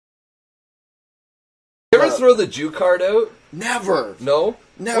You ever throw the Jew card out? Never. No?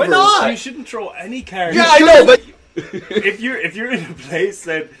 Never. Why not? You shouldn't throw any card. Yeah, I know, but... if you're in a place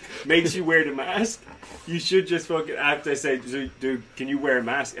that makes you wear the mask, you should just fucking after I say, dude, can you wear a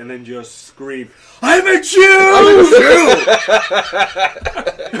mask? And then just scream, I'm a Jew!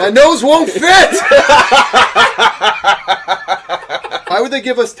 My nose won't fit! Why would they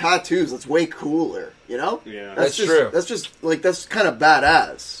give us tattoos? That's way cooler, you know? Yeah. That's true. That's just, like, that's kind of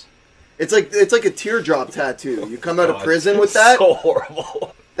badass. It's like a teardrop tattoo. You come out of prison with that? So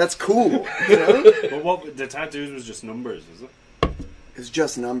horrible. That's cool, you know? But what, the tattoos was just numbers, is it? It's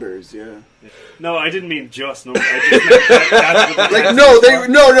just numbers, yeah. No, I didn't mean just numbers. I just meant that's what the Like tattoos no, were.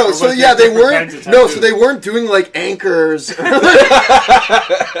 no. Or So was yeah, there they different kinds weren't. of No, tattoos? so they weren't doing like anchors.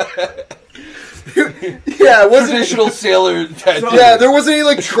 Yeah, it wasn't. Traditional sailor tattoo. Yeah, there wasn't any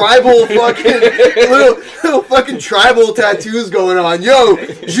like tribal fucking little fucking tribal tattoos going on. Yo,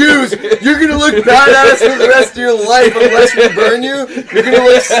 Jews, you're gonna look badass for the rest of your life unless we burn you. You're gonna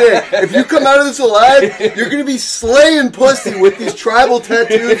look sick. If you come out of this alive, you're gonna be slaying pussy with these tribal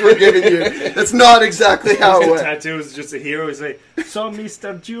tattoos we're giving you. That's not exactly how it The went. tattoo is just a hero. He's like, so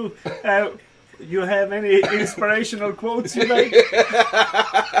Mr. Jew, you have any inspirational quotes you like?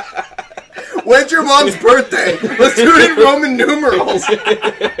 When's your mom's birthday? Let's do it in Roman numerals.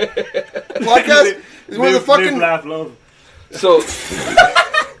 Podcast is one of the fucking... Live, laugh, love. So...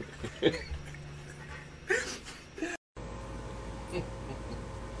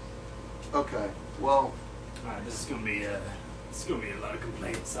 Okay, well... Alright, this is gonna be a lot of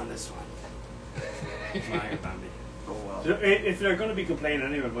complaints on this one. My Bambi. Oh, well. So, if they're gonna be complaining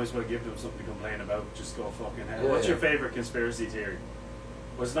anyway, might as well give them something to complain about. Just go fucking hell. What's your favorite conspiracy theory?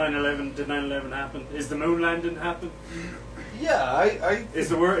 Was 9/11? Did 9/11 happen? Is the moon landing happen? Yeah, I... Is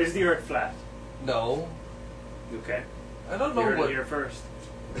the Earth flat? No. Okay. I don't You know heard what... it here first.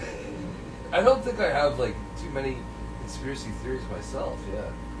 I don't think I have, like, too many conspiracy theories myself, yeah.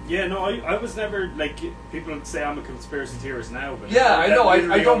 Yeah, no, I was never, like, people say I'm a conspiracy theorist now, but Yeah, I know, I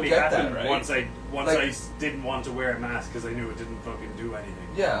literally don't only get that, happened right? Once Like- I didn't want to wear a mask because I knew it didn't fucking do anything.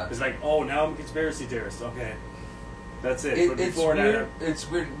 Yeah. It's like, oh, now I'm a conspiracy theorist. Okay, that's it. But It's before weird. that, It's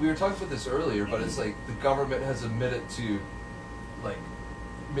weird. We were talking about this earlier, but it's like the government has admitted to, like,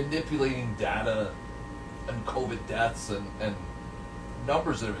 manipulating data and COVID deaths and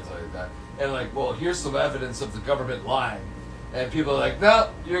numbers and everything like that. And like, well, here's some evidence of the government lying. And people are like, no,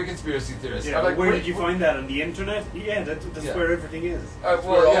 you're a conspiracy theorist. yeah. I'm like, where did you find that on the internet? Yeah, that's Yeah. where everything is. Well,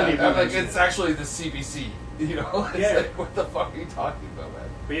 where all yeah, the I'm like, evidence it's is. actually the CBC. You know, it's Yeah. like, what the fuck are you talking about, man?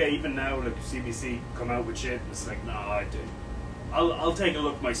 But yeah, even now, like CBC come out with shit, and it's like, no, I'll take a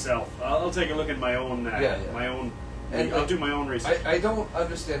look myself. I'll take a look at my own, my own. And, I'll like, do my own research. I don't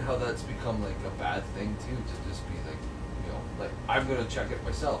understand how that's become like a bad thing too, to just be like, you know, like I'm gonna check it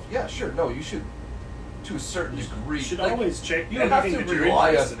myself. Yeah, sure. No, you should, to a certain degree. You should like, always check. You don't have to anything that you're rely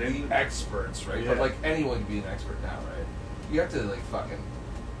on interested in. the experts, right? But Yeah. like anyone can be an expert now, right? You have to like fucking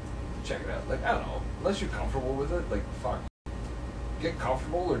check it out. Like I don't know, unless you're comfortable with it, like fuck, get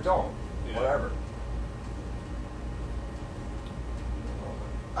comfortable or don't, Yeah. whatever.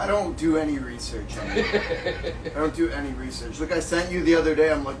 I don't do any research on it. I don't do any research. Like I sent you the other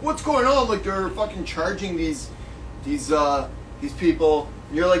day, I'm like, what's going on? Like they're fucking charging these people.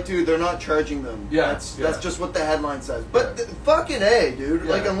 And you're like, dude, they're not charging them. Yeah, That's just what the headline says. But fucking A, dude.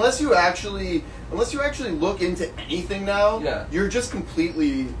 Yeah. Like unless you actually look into anything now, Yeah. you're just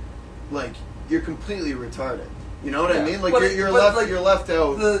completely retarded. You know what I Yeah. mean? Like But- you're but, left like, you're left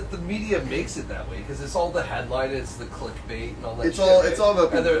out. The media makes it that way because it's all the headline, it's the clickbait and all that. It's shit, all- right? it's all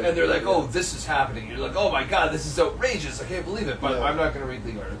about and they're clickbait, like, yeah. oh, this is happening. You're like, oh my god, this is outrageous. I can't believe it. But Yeah. I'm not going to read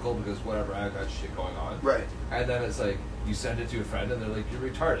the article because whatever, I got shit going on. Right. And then it's like you send it to a friend and they're like, you're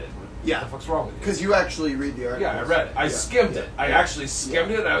retarded. Yeah. What the fuck's wrong with you? Because you actually read the article. Yeah, I read it. I skimmed it. I actually skimmed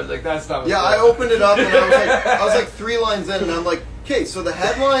it. And I was like, that's not. Yeah, I opened it up and I was like 3 lines in, and I'm like, okay, so the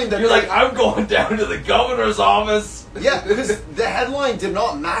headline that You're like, I'm going down to the governor's office. yeah, because the headline did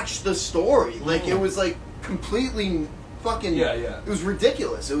not match the story. Like it was like completely fucking. Yeah. It was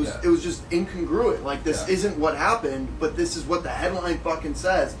ridiculous. It was just incongruent. Like this isn't what happened, but this is what the headline fucking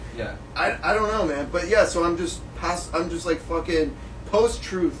says. Yeah. I don't know, man. But yeah, so I'm just like fucking post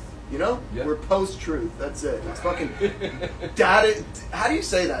truth. You know, we're post truth. That's it. It's fucking data. How do you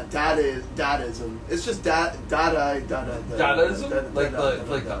say that? Dadaism. It's just Dadaism, like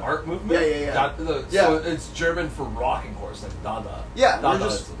the art movement. Yeah. So it's German for rocking horse, like Dada. Yeah,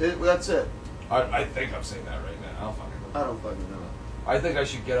 Dadaism. that's it. I think I'm saying that right now. I don't fucking know. I think I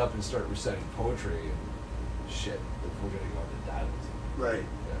should get up and start reciting poetry and shit if we're gonna go into Dadaism. Right.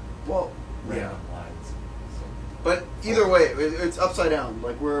 Yeah. Well, Random lines. So. But either way, it's upside down.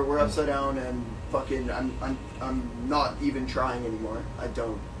 Like we're upside down, and fucking, I'm not even trying anymore. I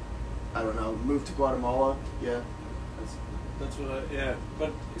don't know. Move to Guatemala. Yeah. That's what yeah.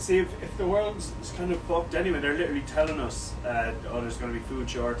 But see, if the world's kind of fucked anyway, they're literally telling us, there's going to be food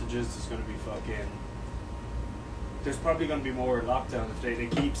shortages, there's going to be there's probably going to be more lockdown if they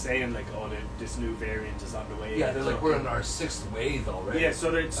keep saying like, this new variant is on the way. Yeah, they're like, we're in our 6th wave already. Yeah,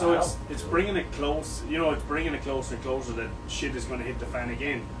 so it's bringing it close. It's bringing it closer and closer that shit is going to hit the fan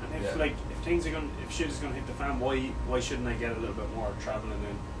again. And if if shit is going to hit the fan, why shouldn't I get a little bit more traveling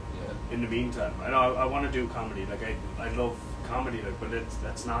in the meantime? I want to do comedy. Like I love comedy, like, but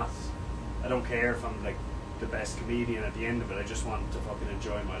that's not. I don't care if I'm like the best comedian at the end of it. I just want to fucking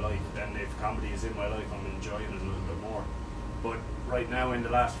enjoy my life. And if comedy is in my life, I'm enjoying it a little bit more. But right now, in the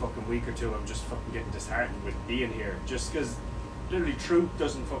last fucking week or two, I'm just fucking getting disheartened with being here. Just because literally truth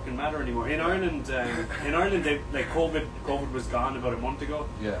doesn't fucking matter anymore. In Ireland, they, like COVID was gone about a month ago.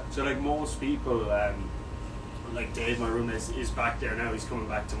 Yeah. So like most people, like Dave, my roommate, is back there now. He's coming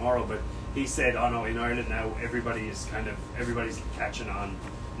back tomorrow. But he said, oh no, in Ireland now, everybody's catching on.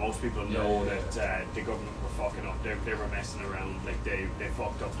 Most people know that the government were fucking up. They were messing around. Like they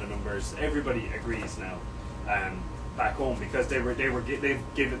fucked up the numbers. Everybody agrees now. Back home because they've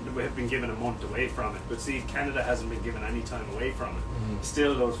been given a month away from it. But see, Canada hasn't been given any time away from it. Mm-hmm.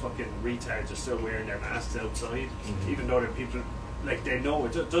 Still, those fucking retards are still wearing their masks outside, even though they're people like they know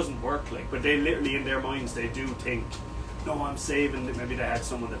it doesn't work. Like, but they literally in their minds they do think, no, I'm saving. Maybe they had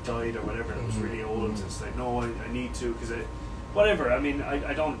someone that died or whatever that was really old. It's like, no, I need to because whatever. I mean,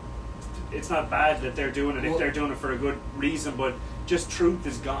 I don't. It's not bad that they're doing it if they're doing it for a good reason, but just truth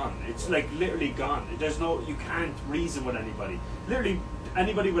is gone. It's like literally gone. You can't reason with anybody. Literally,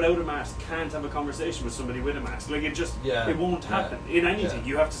 anybody without a mask can't have a conversation with somebody with a mask. Like it won't happen in anything.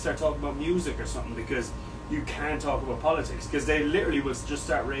 You have to start talking about music or something because you can't talk about politics because they literally will just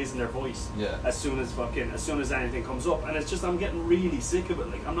start raising their voice as soon as anything comes up. And it's just I'm getting really sick of it.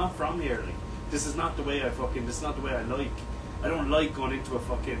 Like I'm not from here. Like this is not the way this is not the way I like. I don't like going into a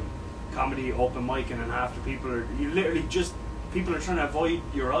fucking comedy open mic and then half the people are people are trying to avoid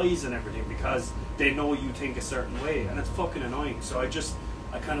your eyes and everything because they know you think a certain way and it's fucking annoying. So I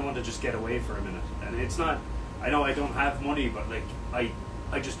kind of want to just get away for a minute. And it's not, I know I don't have money, but like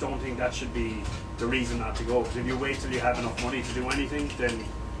I just don't think that should be the reason not to go. Because if you wait till you have enough money to do anything, then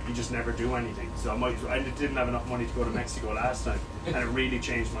you just never do anything. So I didn't have enough money to go to Mexico last time and it really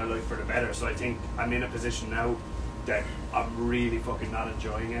changed my life for the better. So I think I'm in a position now that I'm really fucking not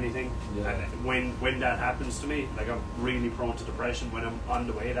enjoying anything. Yeah. And when that happens to me, like I'm really prone to depression when I'm on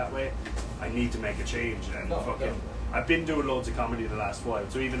the way that way, I need to make a change. And I've been doing loads of comedy the last while,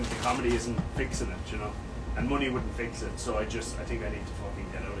 so even the comedy isn't fixing it, and money wouldn't fix it. So I think I need to fucking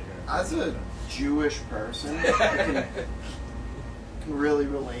get out of here. As a Jewish person, I can really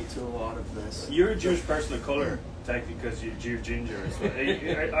relate to a lot of this. You're a Jewish person of color, technically, because you're ginger. So,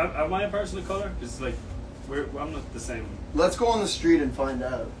 am I a person of color? It's like I'm not the same. Let's go on the street and find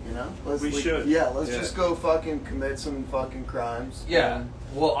out, We should. Yeah, let's just go fucking commit some fucking crimes. Yeah.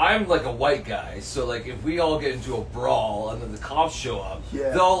 Well, I'm like a white guy, so like if we all get into a brawl and then the cops show up,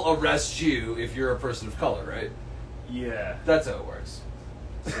 they'll arrest you if you're a person of color, right? Yeah. That's how it works.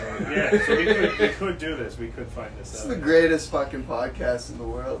 So we could do this. We could find this out. This is the greatest fucking podcast in the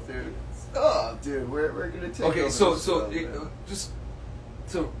world, dude. Oh, dude, we're gonna take. Okay, over just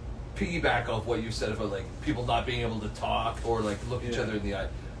to piggyback off what you said about like people not being able to talk or like look each other in the eye.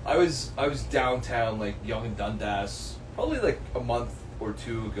 I was downtown like Yonge and Dundas probably like a month or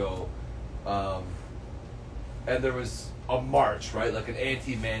two ago, and there was a march, right, like an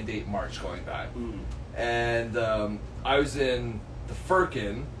anti-mandate march going by, and I was in the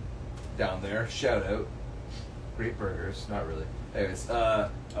Firkin down there. Shout out, great burgers. Not really. Anyways, I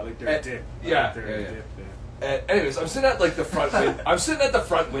like their dip. Dip. Anyways, I'm sitting at like the front. I'm sitting at the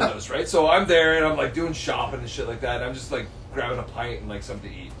front windows, right? So I'm there and I'm like doing shopping and shit like that. And I'm just like grabbing a pint and like something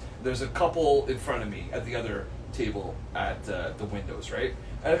to eat. There's a couple in front of me at the other table at the windows, right?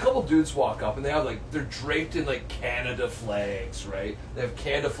 And a couple dudes walk up and they have like they're draped in like Canada flags, right? They have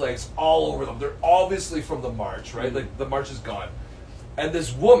Canada flags all over them. They're obviously from the march, right? Like the march is gone. And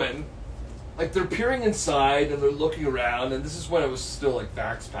this woman, like they're peering inside and they're looking around. And this is when it was still like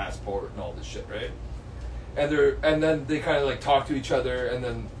Vax Passport and all this shit, right? And then they kind of like talk to each other, and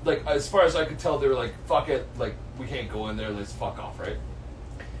then like as far as I could tell, they were like, "Fuck it, like we can't go in there. Let's fuck off," right?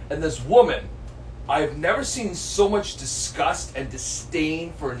 And this woman I've never seen so much disgust and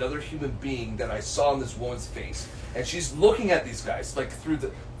disdain for another human being that I saw in this woman's face. And she's looking at these guys, like, through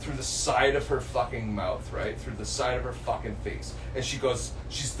the side of her fucking mouth, right? Through the side of her fucking face. And she goes,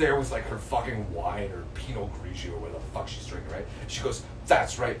 she's there with, like, her fucking wine or Pinot Grigio or whatever the fuck she's drinking, right? She goes,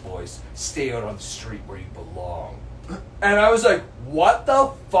 that's right, boys. Stay out on the street where you belong. And I was like, what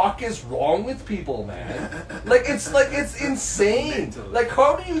the fuck is wrong with people, man? It's insane. Like,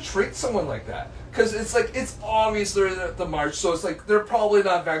 how do you treat someone like that? Because it's like, it's obvious they're at the march, so it's like, they're probably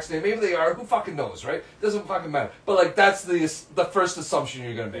not vaccinated. Maybe they are, who fucking knows, right? Doesn't fucking matter. But, like, that's the first assumption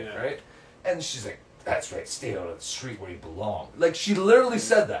you're gonna make, right? And she's like, that's right, stay out on the street where you belong. Like, she literally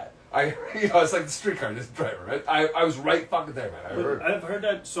said that. It's like the streetcar driver, right? I was right fucking there, man. I've heard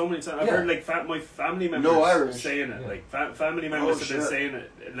that so many times. I've heard, like, my family members saying it. Like, family members have been saying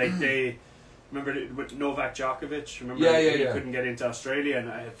it. Like, they... Remember with Novak Djokovic? Remember he couldn't get into Australia,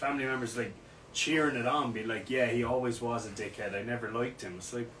 and I had family members, like, cheering it on, being like, yeah, he always was a dickhead. I never liked him.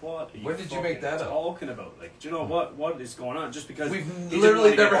 It's like, what are you when did you make that talking about? Like, do you know what is going on? Just because we've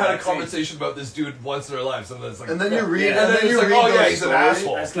literally never had a conversation about this dude once in our lives, and then it's like, and then you read, and then you read, oh yeah, he's an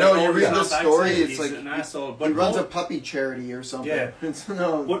asshole. Like, no, you read the story. It's he's like an asshole. But he runs a puppy charity or something. Yeah, but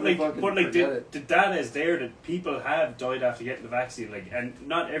the data is there that people have died after getting the vaccine. Like, and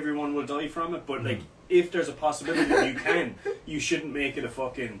not everyone will die from it, but like, if there's a possibility that you shouldn't make it a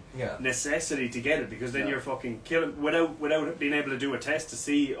fucking necessity to get it, because then you're fucking killing without being able to do a test to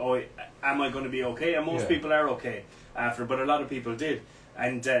see, am I going to be okay? And most people are okay after, but a lot of people did.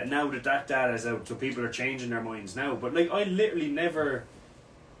 And now that data is out, so people are changing their minds now. But like, I literally never,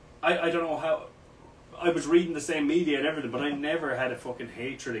 I don't know how, I was reading the same media and everything, but I never had a fucking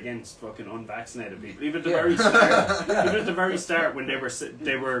hatred against fucking unvaccinated people. Even at the very start, even at the very start when they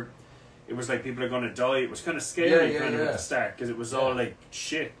were. It was like, people are going to die. It was kind of scary at the start, because it was all like,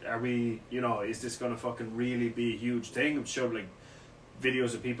 shit, are we, is this going to fucking really be a huge thing? It showed like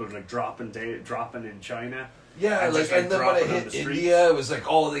videos of people like dropping in China. Yeah, and then when it hit India, it was like,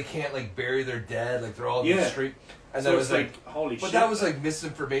 oh, they can't like bury their dead, like they're all in the street. And then it was like, holy shit. But that was like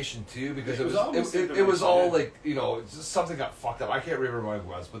misinformation too, because it was all like, just something got fucked up. I can't remember what it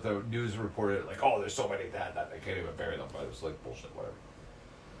was, but the news reported like, oh, there's so many dead that they can't even bury them. But it was like bullshit, whatever.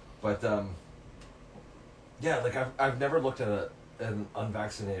 But like I've never looked at an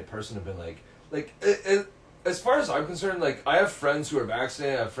unvaccinated person and been like as far as I'm concerned, like, I have friends who are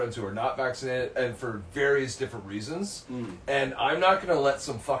vaccinated, I have friends who are not vaccinated, and for various different reasons. And I'm not gonna let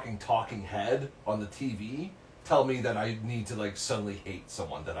some fucking talking head on the TV tell me that I need to like suddenly hate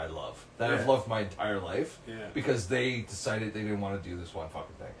someone that I love, that I've loved my entire life, because they decided they didn't want to do this one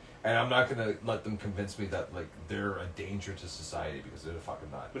fucking thing. And I'm not gonna let them convince me that like they're a danger to society, because they're fucking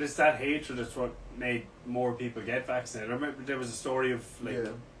not. But it's that hatred that's what made more people get vaccinated. I remember there was a story of like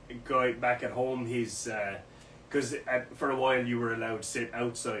a guy back at home. He's because for a while you were allowed to sit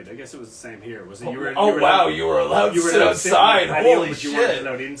outside. I guess it was the same here. Was it? You were allowed to sit outside. Holy shit! You weren't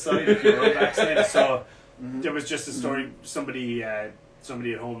allowed inside if you were unvaccinated. So there was just a story. Somebody at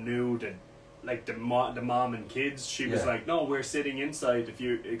home knew that. Like the mom and kids, she was like, no, we're sitting inside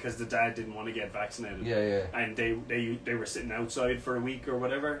because the dad didn't want to get vaccinated. And they were sitting outside for a week or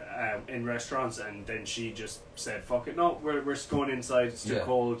whatever in restaurants, and then she just said, fuck it, no, we're just going inside. It's too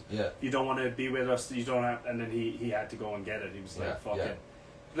cold. You don't want to be with us. You don't have. And then he had to go and get it. He was like, fuck it.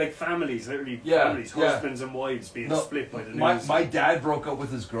 Like families, literally families, husbands and wives being split by the news. My dad broke up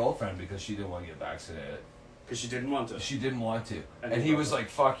with his girlfriend because she didn't want to get vaccinated. Because she didn't want to. She didn't want to. And he was like,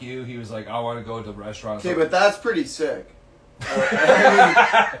 fuck you. He was like, I want to go to the restaurant. Okay, but that's pretty sick.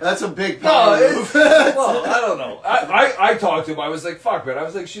 That's a big power move. Well, I don't know. I talked to him. I was like, fuck, man. I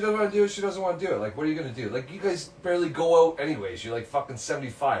was like, she doesn't want to do it. She doesn't want to do it. Like, what are you going to do? Like, you guys barely go out anyways. You're like fucking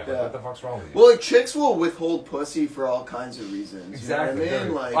 75. Like, what the fuck's wrong with you? Well, like, chicks will withhold pussy for all kinds of reasons. Exactly. You know what I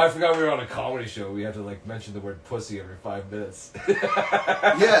mean? Like, I forgot we were on a comedy show. We had to like mention the word pussy every 5 minutes.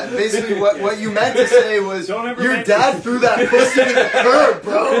 Yeah, basically what you meant to say was your dad threw that pussy to the curb,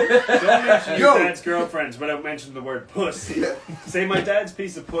 bro. Don't mention your dad's girlfriends without mentioning the word pussy. Say my dad's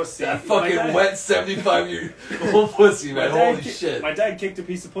piece of pussy. That fucking wet 75-year-old pussy, man. Holy shit. My dad kicked a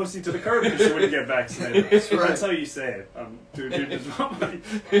piece of pussy to the curb because she wouldn't get vaccinated. That's how you say it.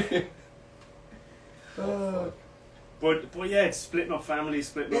 But yeah, it's splitting up families,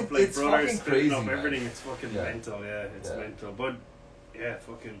 splitting up like brothers, splitting up everything. It's fucking mental, it's mental. But yeah,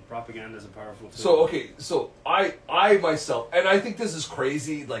 fucking propaganda is a powerful tool. So I myself, and I think this is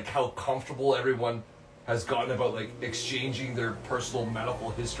crazy, like how comfortable everyone has gotten about like exchanging their personal medical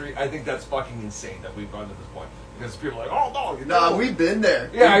history. I think that's fucking insane that we've gotten to this point because people are like, oh no, you know. Nah, we've been there.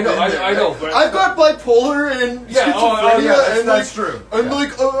 Yeah, We've I know, been there. I know. I've got bipolar and Yeah, schizophrenia and that's like, true. and Yeah.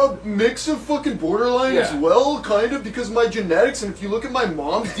 like a mix of fucking borderline as Yeah. well, kind of, because of my genetics. And if you look at my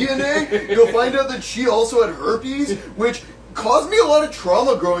mom's DNA, you'll find out that she also had herpes, which caused me a lot of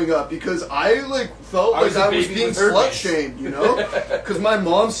trauma growing up because I like felt I like was a I was baby being with herpes. slut shamed, you know, because my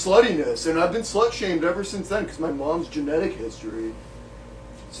mom's sluttiness, and I've been slut shamed ever since then because my mom's genetic history.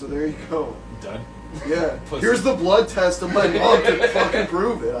 So there you go. Done. Yeah. Pussy. Here's the blood test of my mom to fucking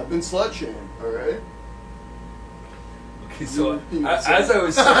prove it. I've been slut shamed. All right. Okay, so You as I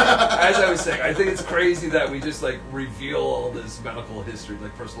was saying, I think it's crazy that we just like reveal all this medical history,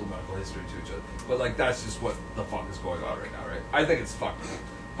 like personal medical history to each other. But like that's just what the fuck is going on right now, right? I think it's fucked.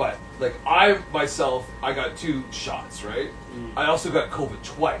 But like I myself, I got 2 shots, right? I also got COVID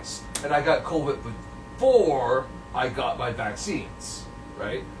twice, and I got COVID before I got my vaccines,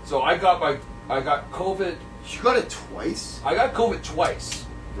 right? So I got COVID. You got it twice? I got COVID twice,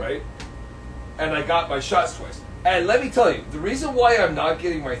 right? And I got my shots twice. And let me tell you, the reason why I'm not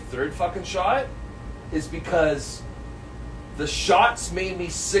getting my 3rd fucking shot is because the shots made me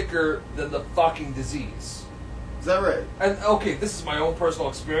sicker than the fucking disease. Is that right? And okay, this is my own personal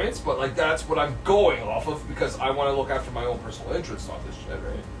experience, but like that's what I'm going off of because I want to look after my own personal interests on this shit,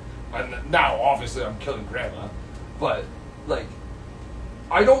 right? And now, obviously, I'm killing grandma, but like,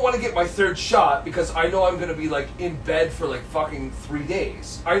 I don't want to get my 3rd shot because I know I'm going to be like in bed for like fucking 3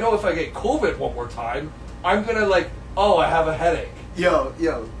 days. I know if I get COVID one more time, I'm going to like, oh, I have a headache. Yo,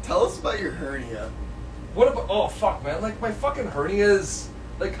 tell us about your hernia. What about, oh fuck, man, like my fucking hernia is,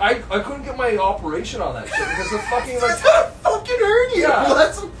 like I couldn't get my operation on that shit because of fucking like, It's not a fucking hernia. Yeah. Well,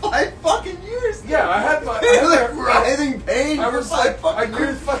 that's 5 fucking years. yeah, I had my, like writhing pain. I for was 5 like, fucking I couldn't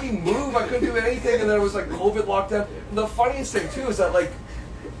years. fucking move, I couldn't do anything, and then it was like COVID lockdown. And the funniest thing too is that like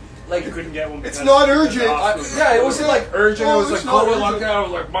You couldn't get one. It's because not the urgent. hospital- yeah, it wasn't like urgent. No, It was it's like not COVID urgent. lockdown. I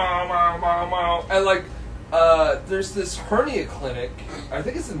was like, wow, and like, there's this hernia clinic. I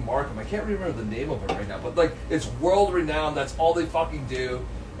think it's in Markham. I can't remember the name of it right now, but like, it's world renowned. That's all they fucking do.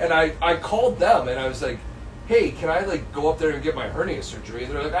 And I called them and I was like, hey, can I like go up there and get my hernia surgery?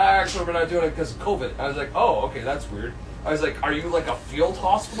 And they're like, actually, we're not doing it because of COVID. I was like, oh, okay, that's weird. I was like, are you like a field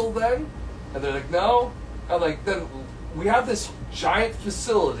hospital then? And they're like, no. I'm like, then we have this giant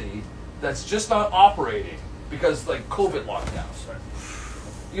facility that's just not operating because like COVID lockdowns.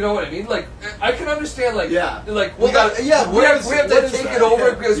 You know what I mean? Like I can understand. Like like we have to take it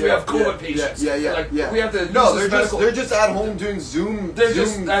over because we have COVID patients. Like we have to. No, use they're just at home doing Zoom. They're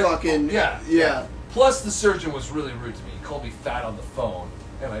Zoom just fucking yeah. Plus, the surgeon was really rude to me. He called me fat on the phone,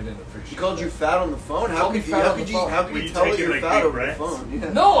 and I didn't appreciate. He called you fat on the phone. How Called me could you? fat How on could the you? phone. How could Were you you tell that taking, you're like, fat big over the breaths? phone?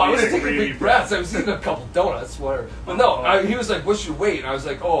 Yeah. No, I You wasn't took taking really big breaths. I was eating a couple donuts, whatever. But no, he was like, "What's your weight?" And I was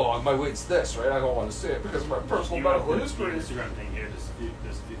like, "Oh, my weight's this, right? I don't want to say it because of my personal You medical have the history." Instagram thing here.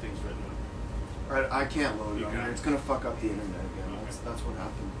 There's a few things written on Right, I can't load You it on can't. there. It's gonna fuck up the internet again. That's what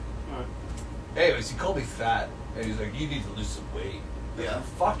happened. it. Alright. Anyways, he called me fat, and he's like, "You need to lose some weight." Yeah.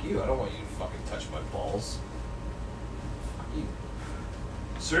 Fuck you! I don't want you to fucking touch my balls. Fuck you.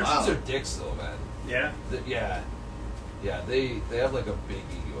 Surgeons Wow. are dicks, though, man. Yeah. Yeah. They have like a big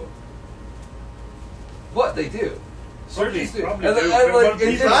ego. What they do? Surgeons do. Probably And do, and, but like, people-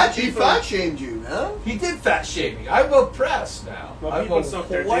 it- He fat shamed you, man. he did fat shame me. I'm oppressed now. Well, I'm people suck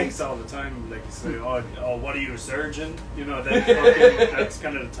their quite- dicks all the time. Like you say, oh, what are you, a surgeon? You know, that's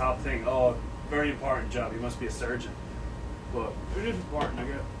kind of the top thing. Oh, very important job. You must be a surgeon. But it is important, I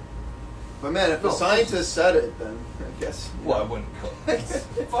guess. But man, if No. a scientist said it, then I guess. Well, I wouldn't call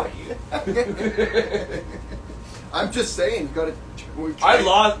Fuck you. I'm just saying, you gotta. I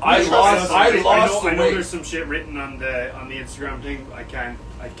lost I the know weight. there's some shit written on the Instagram thing. I can't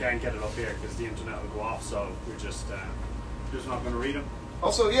get it up here because the internet will go off. So we're just not going to read them.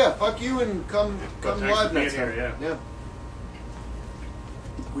 Also, yeah, fuck you and come But thanks live for being next time. here, yeah.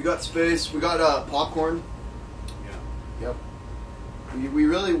 We got space. We got popcorn. Yeah. Yep. We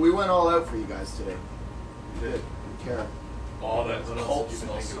went all out for you guys today. We did. We care. Oh, that What else cult did you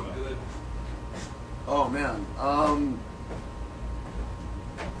smells think so about? good. Oh man.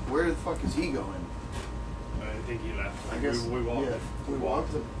 Where the fuck is he going? I think he left. I guess we walked. Yeah, we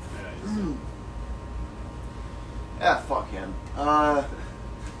walked him. Yeah, he's- Yeah, fuck him. Yeah.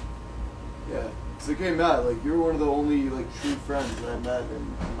 It's like, hey Matt, like you're one of the only like true friends that I met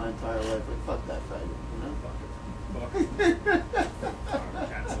in my entire life. Like, fuck that faggot, you know? Fuck.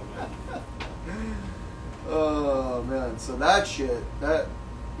 Cancel, man. Oh man, so that shit, I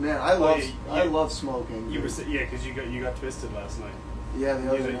love smoking. You were because you got twisted last night. Yeah, the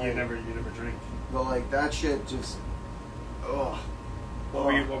other You night. never drink. But like that shit just, ugh. What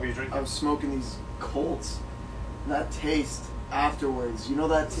were you drinking? I was smoking these Colts. That taste afterwards, you know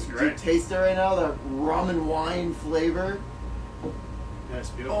that? It's Do you great. taste it right now? That rum and wine flavor. Yeah, it's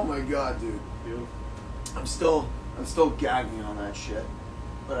beautiful. Oh my god, dude! Beautiful. I'm still gagging on that shit.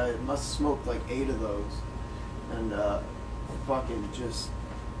 But I must have smoked like 8 of those, and fucking just,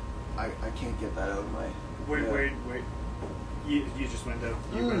 I can't get that out of my. Wait, yeah. wait. You just went out.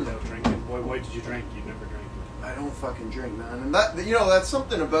 You went out drinking. Why did you drink? You never drank. I don't fucking drink, man. And that, you know, that's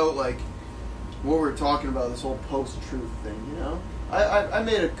something about like what we're talking about, this whole post-truth thing, you know? I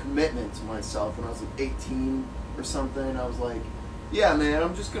made a commitment to myself when I was like 18 or something. I was like, yeah, man,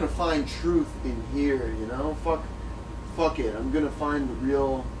 I'm just gonna find truth in here, you know? Fuck it. I'm gonna find the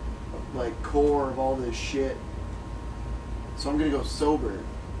real, like, core of all this shit. So I'm gonna go sober and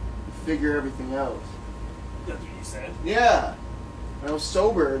figure everything out. That's what you said. Yeah. And I was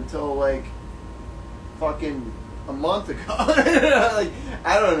sober until, like, fucking a month ago. Like,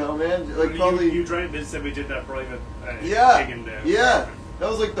 I don't know, man. Like, probably. You drank this, and we did that private. Yeah. Chicken, Yeah. That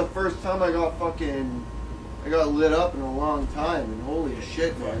was like the first time I got lit up in a long time, and holy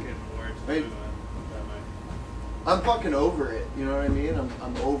shit, man. Fucking Lord. Wait. I'm fucking over it. You know what I mean?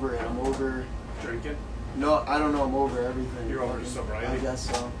 I'm over it. I'm over. Drinking. No, I don't know. I'm over everything. You're over Fucking- sobriety? I guess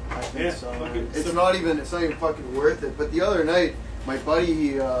so. I think Yeah, so. fucking It's not even fucking worth it. But the other night, my buddy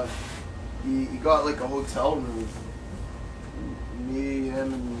he got like a hotel room. Me,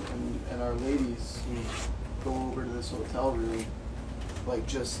 him, and our ladies go over to this hotel room, like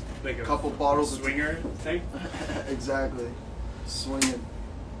just Like a couple bottles swinger thing. exactly,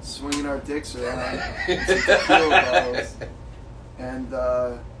 swinging our dicks around, and some tequila bottles. And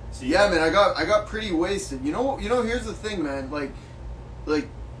So yeah, man, I got pretty wasted. You know. Here's the thing, man. Like,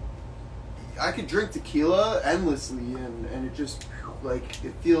 I could drink tequila endlessly, and it just like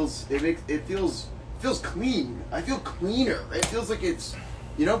it feels clean. I feel cleaner. It feels like it's,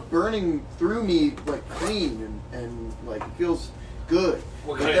 burning through me like clean, and like it feels good.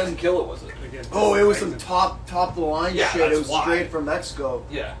 What But kind then- of tequila was it? Again, Oh, it was some amazing. top of the line Yeah, shit. It that's was why. straight from Mexico.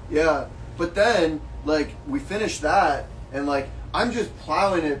 Yeah. Yeah, but then like we finished that, and like I'm just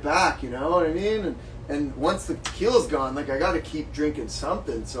plowing it back. You know what I mean? And once the tequila's gone, like I got to keep drinking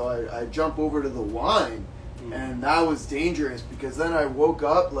something. So I jump over to the wine, and that was dangerous because then I woke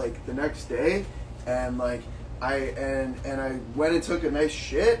up like the next day, and like I went and took a nice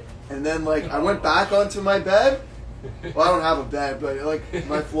shit, and then like I went back onto my bed. Well, I don't have a bed, but like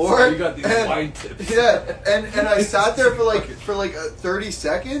my floor. So you got these and- wine tips. Yeah, and I sat there for like 30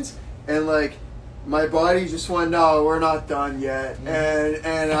 seconds, and like my body just went, no, we're not done yet,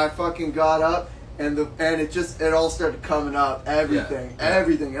 and I fucking got up, and it all started coming up, everything,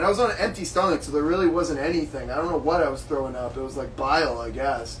 and I was on an empty stomach, so there really wasn't anything. I don't know what I was throwing up. It was like bile, I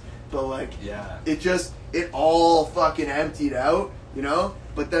guess, but like it all fucking emptied out,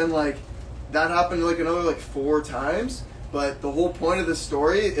 But then like that happened like another like 4 times. But the whole point of the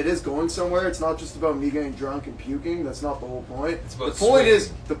story, it is going somewhere. It's not just about me getting drunk and puking. That's not the whole point. It's about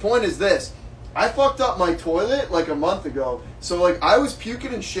The point is this. I fucked up my toilet like a month ago. So like I was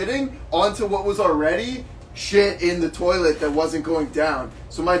puking and shitting onto what was already shit in the toilet that wasn't going down.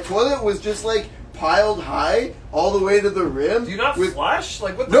 So my toilet was just like piled high all the way to the rim. Do you not flush?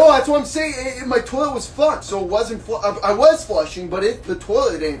 Like what? No, that's what I'm saying. My toilet was fucked, so it wasn't. I was flushing, but the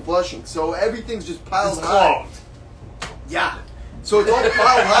toilet ain't flushing. So everything's just piled It's high. clogged. Yeah. So it's all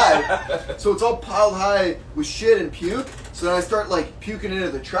piled high. So it's all piled high with shit and puke. So then I start like puking into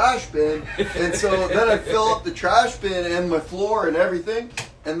the trash bin, and so then I fill up the trash bin and my floor and everything,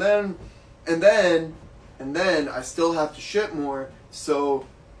 and then I still have to shit more. So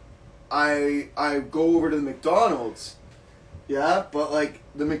I go over to the McDonald's. Yeah, but like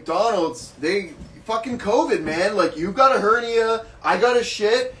the McDonald's, they fucking COVID, man. Like you got a hernia, I got a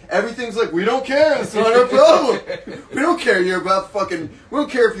shit. Everything's like we don't care. It's not our problem. We don't care. You're about fucking. We don't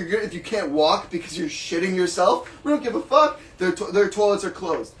care if you can't walk because you're shitting yourself. We don't give a fuck. Their toilets are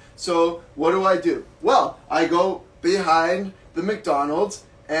closed. So what do? Well, I go behind the McDonald's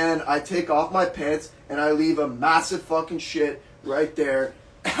and I take off my pants and I leave a massive fucking shit right there.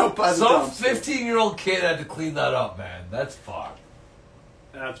 Out by the Some dumpster. 15-year-old kid had to clean that up, man. That's fucked.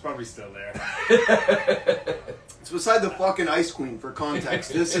 It's probably still there. It's beside the fucking Ice Queen for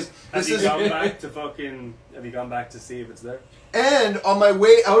context. Have you gone back to see if it's there? And on my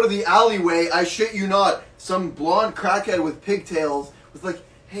way out of the alleyway, I shit you not, some blonde crackhead with pigtails was like,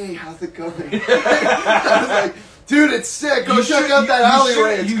 "Hey, how's it going?" I was like, "Dude, it's sick. Go check out that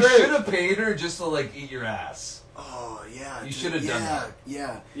alleyway. It's you great." should have paid her just to like eat your ass. Oh yeah, You dude, should have done that.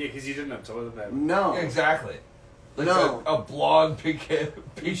 Yeah. Yeah, because you didn't have toilet paper. No. Exactly. Like No. a blonde pink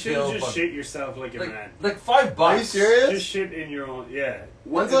You should have just shit yourself like a man. like $5. Are you serious? Just shit in your own. Yeah.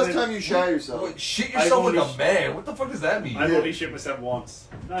 When's the last time you shot yourself? Wait, shit yourself I've like only a man? What the fuck does that mean? I've only shit myself once.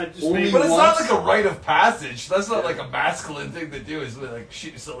 No, just Only made, But it's not once? like a rite of passage. That's not like a masculine thing to do. It's like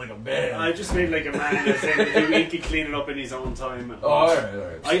shit yourself like a man. I just made like a man that said he could clean it up in his own time. Oh,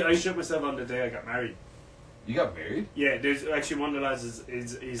 alright. I shit myself on the day I got married. You got married? Yeah, there's actually one of the lads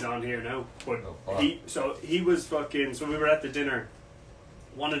is on here now. But Oh, wow. he was fucking. So we were at the dinner.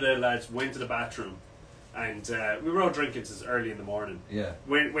 One of the lads went to the bathroom, and we were all drinking since early in the morning. Yeah.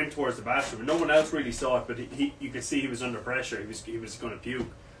 Went towards the bathroom, and no one else really saw it. But you could see he was under pressure. He was going to puke,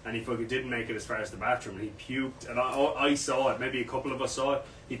 and he fucking didn't make it as far as the bathroom. And he puked, and I saw it. Maybe a couple of us saw it.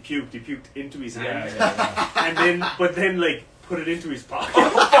 He puked into his hand, and then like put it into his pocket.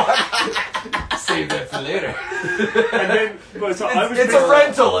 Save that for later. And then, well, so I was It's a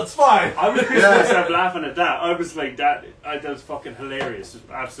rental. It's fine. I was pissing myself laughing at that. I was like, that was fucking hilarious. It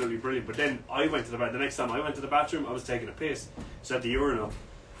was absolutely brilliant. But then I went to the bathroom. The next time I went to the bathroom, I was taking a piss. So at the urinal,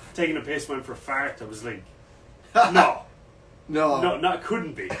 taking a piss, went for a fart. I was like, no, not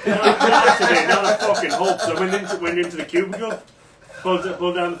couldn't be. Not today, not a fucking hope. So I went into the cubicle,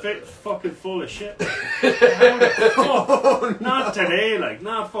 pulled down the fit, fucking full of shit. How the fuck? Not today, like,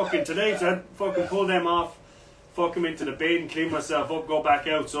 not fucking today. So I fucking pulled them off, fuck them into the bin, clean myself up, go back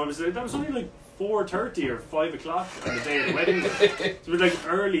out. So I was like, that was only like 4:30 or 5 o'clock on the day of the wedding. So it was like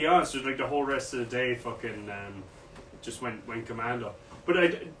early on, so like the whole rest of the day fucking just went commando. But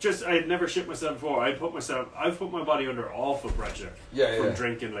I had never shit myself before. I've put my body under awful pressure from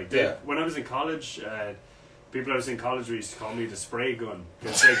drinking. Like when I was in college, people I was in college used to call me the spray gun.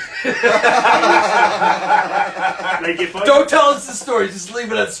 It's like, if I Don't tell us the story. Just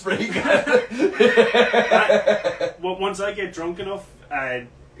leave it at spray gun. once I get drunk enough,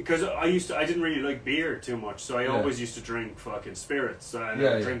 because I didn't really like beer too much, so I always used to drink fucking spirits, and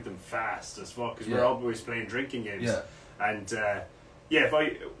I drink them fast as fuck because we're always playing drinking games. Yeah. And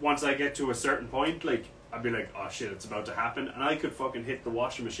once I get to a certain point, like, I'd be like, oh shit, it's about to happen, and I could fucking hit the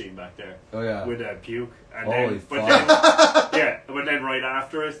washing machine back there. Oh yeah. With a puke, and Holy but then right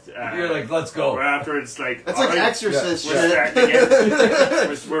after it, you're like, let's go. Right after it's like, That's like right, Exorcist we're shit. starting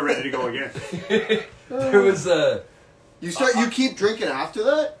again. We're ready to go again. There was You keep drinking after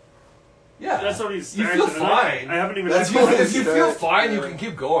that? yeah. That's only You started, feel and fine. I haven't even. That's actually- what If you feel fine, you can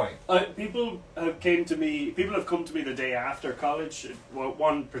keep going. People have come to me the day after college. Well,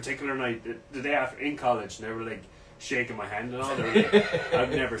 one particular night, the day after in college, and they were like shaking my hand and all. They were like,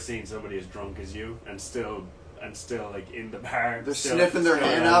 I've never seen somebody as drunk as you, and still like in the bar. They're still- sniffing their still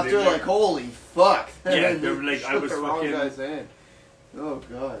hand around after, in there. like, holy fuck. Yeah, they were like, Shook I was the wrong fucking- guy's hand. Oh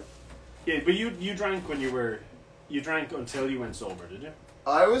god. Yeah, but you drank when you drank until you went sober, did you?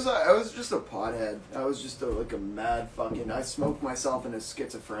 I was just a pothead. I was just a mad fucking. I smoked myself into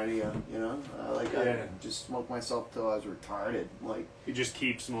schizophrenia. You know, I just smoked myself till I was retarded. Like You just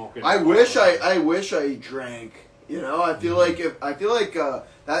keep smoking. I wish I drank. You know, I feel like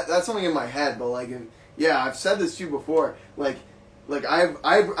that's something in my head. But like, I've said this to you before. Like I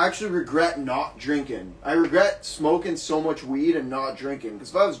actually regret not drinking. I regret smoking so much weed and not drinking.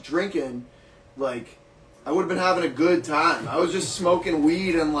 Because if I was drinking, like, I would have been having a good time. I was just smoking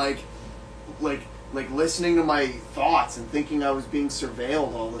weed and like listening to my thoughts and thinking I was being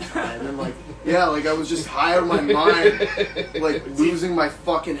surveilled all the time. And like, I was just high out of my mind, like losing my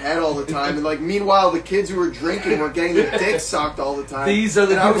fucking head all the time. And like, meanwhile, the kids who were drinking were getting their dick sucked all the time. These are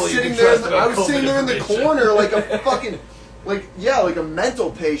the and I people was you sitting can there. trust about I was sitting there in the COVID corner like a fucking. Like a mental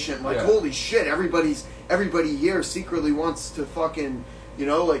patient. Like, holy shit, everybody here secretly wants to fucking,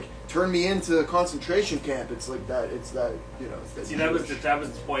 like, turn me into a concentration camp. It's like that. It's that. It's that. See, that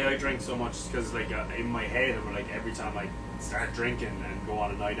was why I drank so much, because like in my head, I'm like, every time I start drinking and go on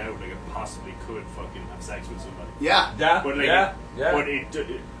a night out, like I possibly could fucking have sex with somebody. Yeah. But like, But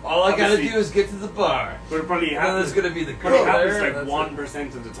it all I gotta do is get to the bar. But it probably And then happens. there's gonna be the But it happens there, like and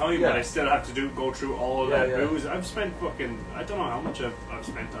 1% of the time. Yeah. But I still have to go through all that Yeah. booze. I've spent fucking. I don't know how much I've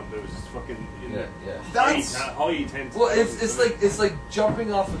spent on booze. It's fucking. That's high tense. Well, it's like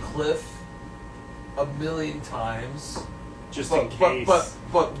jumping off a cliff a million times. just in case.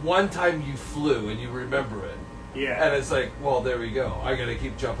 But one time you flew and you remember it. yeah. And it's like, well, there we go. I gotta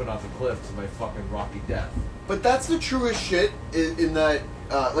keep jumping off the cliff to my fucking rocky death. But that's the truest shit in that.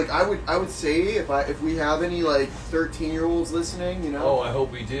 Like I would say if we have any like 13-year-olds listening, Oh, I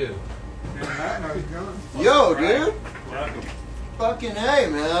hope we do. Yo, dude. Welcome. fucking hey,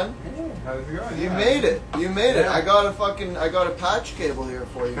 man. Hey, how's it going? You Yeah. made it. You made it. Yeah. I got a patch cable here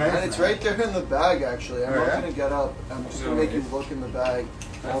for you, man. Thanks, It's man. right there in the bag, actually. I'm Oh, not yeah? gonna get up. I'm just gonna No make you worries. look in the bag.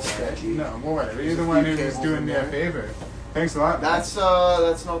 All sketchy. No, well, whatever. You're There's the a one few who's cables doing in me a there. favor. Thanks a lot. man. That's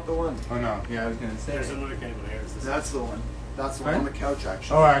not the one. Oh no. Yeah, I was gonna say. There's another cable here. Is this That's the one. That's the one Huh? on the couch,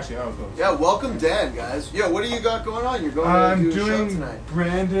 actually. Oh, actually, oh, close. Yeah, welcome Dan, guys. Yo, what do you got going on? You're going I'm to do a show doing tonight.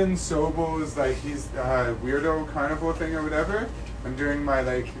 Brandon Sobel's he's weirdo carnival thing or whatever. I'm doing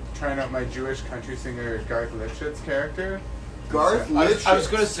my trying out my Jewish country singer Garth Lifshitz character. Garth I Lifshitz. was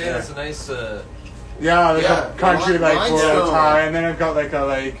gonna say Yeah. that's a nice. Yeah, Yeah, a country Rhinestone. floral tie, and then I've got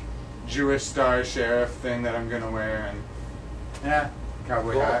a Jewish star sheriff thing that I'm gonna wear, and yeah,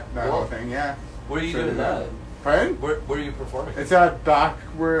 cowboy Cool, hat, that cool. whole thing. Yeah. Where are you Sure doing do that? Pardon? Where are you performing? It's at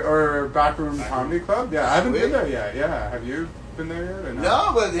Backroom Comedy Club. Yeah, I haven't Sweet. been there yet. Yeah, have you been there yet? Or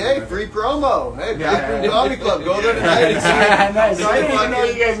No, but hey, free promo. Hey, Yeah, Backroom yeah. Comedy Club. Go there tonight and see. Nice. see I the didn't even know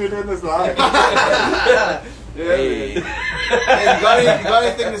fucking- you guys were doing this live. Hey. Hey, you got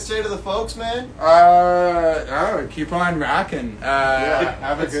anything to say to the folks, man? Keep on rocking. Yeah.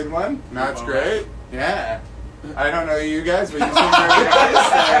 Have a good one. That's on great. Yeah. I don't know you guys, but you seem very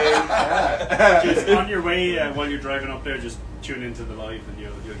nice. Yeah. Just on your way while you're driving up there, just tune into the live and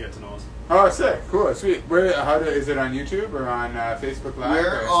you'll get to know us. Oh, sick. Cool. Sweet. Is it on YouTube or on Facebook Live?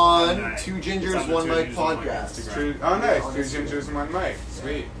 We're or- on Nice. Two It's Gingers, on the One Two Mic Gingers, One Mic podcast. Instagram. Oh, nice. Yeah, on Two Instagram. gingers and one mic.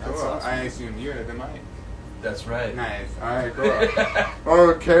 Sweet. That's Cool. awesome. I assume you're the mic. That's right. Nice. All right. Cool.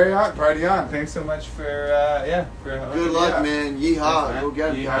 Oh, carry on. Party on. Thanks so much for for hooking Good me luck, up. man. Yeehaw. Thanks, Go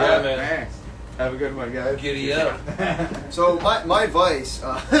get him. Yeehaw. guys. Yeah, man. Thanks. Have a good one, guys. Giddy up. So my advice,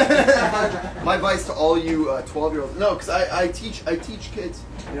 my advice to all you 12-year-olds. No, because I teach kids,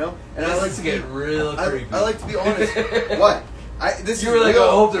 and I like This to is getting real creepy. I like to be honest. What? This You is were like, real. I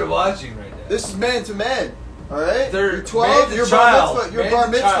hope they're watching right now. This is man to man. All right. They're You're 12. man to You're child. bar mitzvah. You're Man bar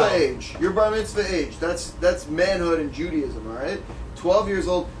to mitzvah child. age. You're bar mitzvah age. That's manhood in Judaism. All right. 12 years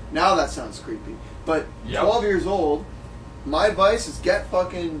old. Now that sounds creepy. But Yep. 12 years old. My advice is get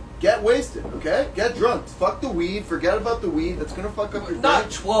wasted. Okay. Get drunk. Fuck the weed. Forget about the weed. That's gonna fuck up your Not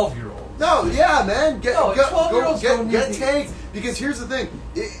brain. 12-year-olds. No, yeah, man. Get No, 12-year-olds don't get need tanked. Because here's the thing.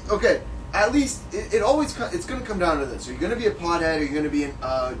 Okay, at least it always it's gonna come down to this. Are you gonna be a pothead or are you gonna be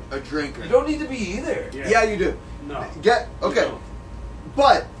a drinker? You don't need to be either. Yeah, you do. No. Get You okay, don't.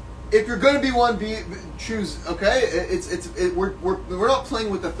 but if you're gonna be one, choose. Okay, we're not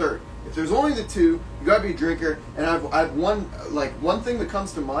playing with the third. If there's only the two, you gotta be a drinker. And I've one thing that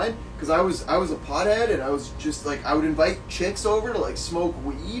comes to mind because I was a pothead and I was just I would invite chicks over to smoke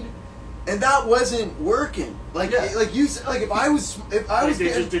weed, and that wasn't working. You said if I was Like they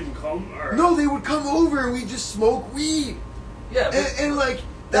getting- just didn't come? Or? no, they would come over and we just smoke weed, Yeah, but and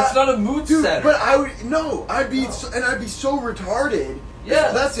that's not a mood dude. setter. But I'd be so retarded.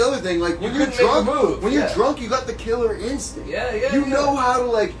 Yeah. That's the other thing. When You you're couldn't make a drunk, move, when you're yeah. drunk, you got the killer instinct. Yeah, yeah, You yeah. know how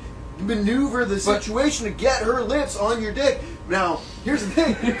to maneuver the But- situation to get her lips on your dick. Now, here's the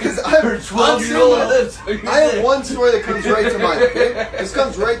thing, because Her 12-year-old lips on your I have dick. one story that comes right to mind. Okay? This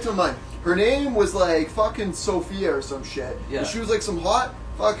comes right to mind. Her name was fucking Sophia or some shit. Yeah. And she was some hot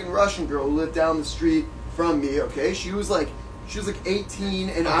fucking Russian girl who lived down the street from me. Okay, she was 18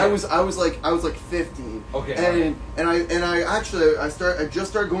 and I Okay. was 15. Okay. And I just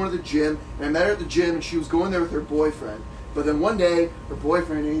started going to the gym and I met her at the gym and she was going there with her boyfriend. But then one day her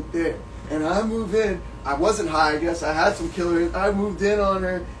boyfriend ain't there and I move in. I wasn't high, I guess. I had some killer. I moved in on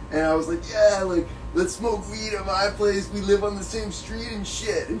her and I was like, yeah, let's smoke weed at my place. We live on the same street and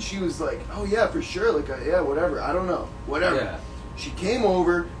shit. And she was like, oh yeah, for sure. Yeah, whatever. I don't know. Whatever. Yeah. She came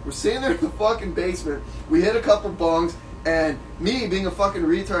over. We're sitting there in the fucking basement. We hit a couple bongs. And me being a fucking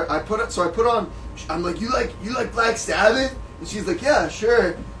retard, I put on. I'm like, you like Black Sabbath? And she's like, yeah,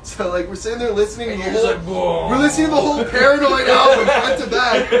 sure. So we're sitting there listening to And the you're whole. just like, whoa. We're listening to the whole Paranoid album front to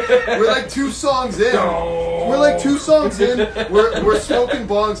back. We're 2 songs in. No. We're 2 songs in. We're smoking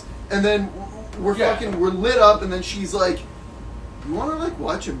bongs, and then we're Yeah. we're lit up, and then she's like, you want to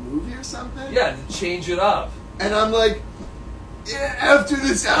watch a movie or something? Yeah, to change it up. And I'm like, yeah, after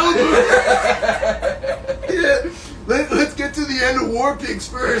this album. Yeah, let's get to the end of War Pigs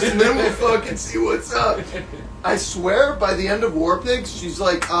first, and then we'll fucking see what's up. I swear, by the end of War Pigs, she's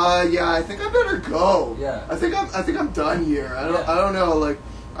like, yeah, I think I better go. Yeah. I think I'm done here. I Yeah. don't know.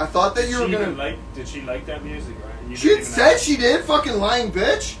 I thought that Did you she were even gonna. did she like that music? Right? You She didn't had even said ask. she did. Fucking lying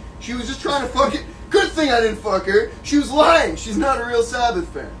bitch. She was just trying to fucking. Good thing I didn't fuck her. She was lying. She's not a real Sabbath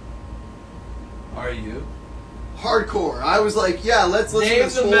fan. Are you? Hardcore. I was like, yeah, let's listen to Name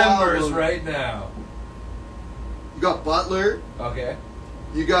this the whole members album. right now. You got Butler. Okay.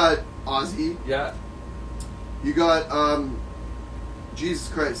 You got Ozzy. Yeah. You got Jesus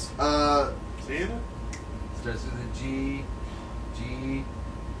Christ. Seeing it? Starts with a G.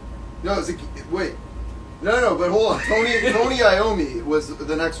 No, it's a, wait. No, but hold on. Tony Iommi was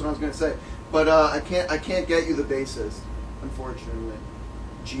the next one I was gonna say, but I can't get you the bassist, unfortunately.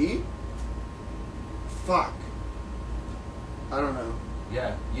 G? Fuck. I don't know.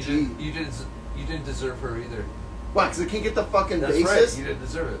 Yeah, you G. didn't deserve her either. Why? Because I can't get the fucking That's bassist. right. You didn't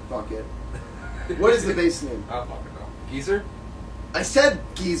deserve it. Fuck it. What is the bass name? I don't fucking know. Geezer? I said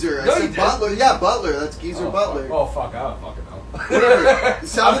Geezer. No, I you said didn't. Butler. Yeah, Butler. That's Geezer Oh, Butler. Fuck. Oh fuck! I don't fucking know. Whatever.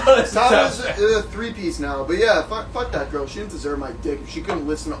 Sound Sound- is a 3-piece now, but yeah, fuck that girl. She didn't deserve my dick. If she couldn't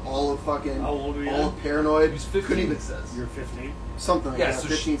listen to all of fucking, How old are you all now? of Paranoid, He was 15, couldn't even it says. You're 15. something like Yeah, that. so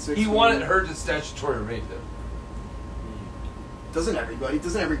 15, 16. he wanted her to statutory rape him. Doesn't everybody?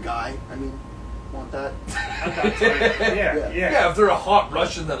 Doesn't every guy? I mean, want that? At that time, yeah. Yeah, if they're a hot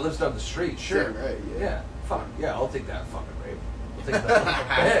Russian that lives down the street, sure. Damn right. Yeah. Yeah, fuck. Yeah, I'll take that fucking rape. I'll take that fucking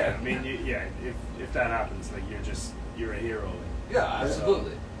bad. I mean, if that happens, like you're a hero. Like. Yeah,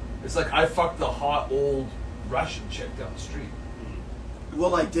 absolutely. It's like I fucked the hot old Russian chick down the street.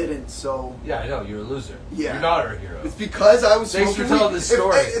 Well, I didn't. So Yeah, I know, you're a loser. Yeah. You're not our hero. it's because I was Thanks for smoking telling weed. this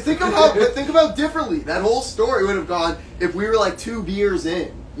story. Think about differently. That whole story would have gone if we were like 2 beers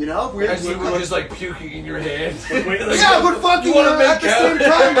in. You know, if we And you were just like puking in your hand. Wait, Like, yeah, but fucking you wanna at make the out? same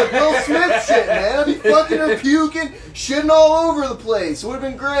time, like Will Smith shit, man. I'd be fucking her puking, shitting all over the place. It would have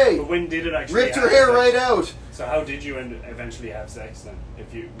been great. But when did it actually? Ripped her happen? hair right out. So how did you eventually have sex then?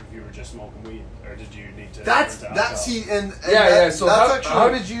 If you were just smoking weed, or did you need to? That's turn to that. alcohol? See, and Yeah. So that's how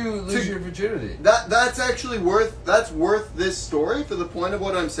did you lose your virginity? That's actually worth this story for the point of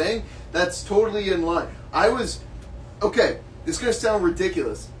what I'm saying. That's totally in line. I was okay. This is gonna sound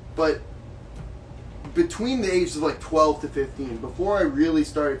ridiculous, but between the ages of like 12 to 15, before I really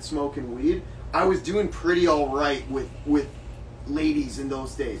started smoking weed, I was doing pretty all right with ladies in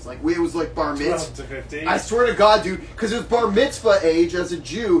those days. Like it was like bar 12 mitzvah. to 15. I swear to God, dude, because it was bar mitzvah age as a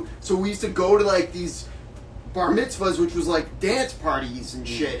Jew, so we used to go to like these bar mitzvahs, which was like dance parties and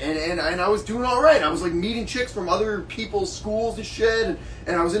shit, and I was doing all right. I was like meeting chicks from other people's schools and shit,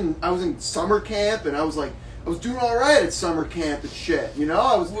 and I was in summer camp, and I was doing all right at summer camp and shit. You know,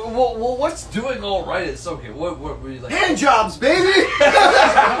 I was Well, what's doing all right at okay? What were you like? hand jobs, baby,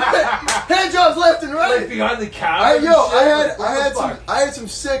 hand jobs left and right. Like behind the counter? I and shit? What had the fuck? I had some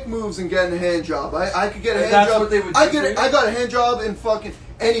sick moves in getting a hand job. I could get a And hand that's job. what they would I do for you? got a hand job in fucking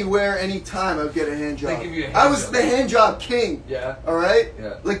anywhere, anytime. I would get a hand job. They give you a hand I was job. the hand job king. Yeah. All right.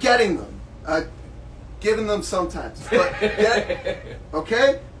 Yeah. Like getting them, giving them sometimes. But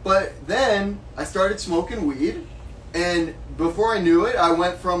okay. But then I started smoking weed, and before I knew it, I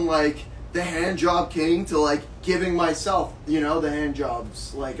went from like the hand job king to like giving myself, the hand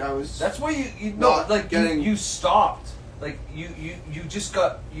jobs. Like I was. That's why you Not like getting- you stopped. Like you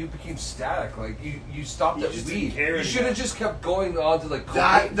became static. Like you stopped You at just weed. didn't care You should have anymore. just kept going on to like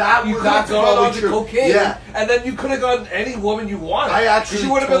That- cocaine. that you was- could have that's gone probably on to true. cocaine, Yeah. and then you could have gotten any woman you wanted. I actually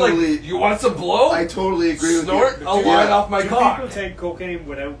you would have been totally- like, "You want some blow? I totally agree with you. Snort a line Yeah. off my Do cock." people take cocaine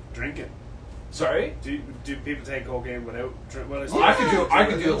without drinking? Sorry, Do people take cocaine without drinking? Well, I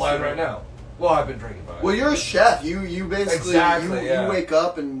could do a line right now. Well, I've been drinking, but Well, you're a chef. You basically Exactly, yeah. you wake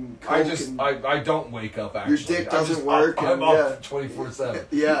up and cook I don't wake up actually. Your dick I'm doesn't just work I'm and, up 24/7.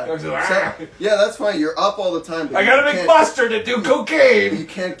 yeah. I'm just, So- "Ah." yeah, that's fine. You're up all the time. But I gotta you make can't- mustard to do You cocaine.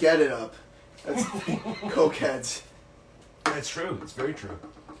 can't get it up. That's cokeheads. That's true. It's very true.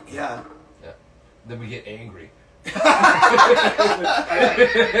 Yeah. Yeah. Then we get angry.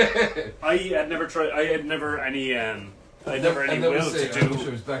 I had never tried. I had never any. I had never any And then we will say, to I wish I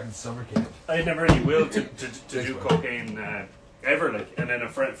do. was back in summer camp. I had never any will to do Thanks, cocaine ever. Like, and then a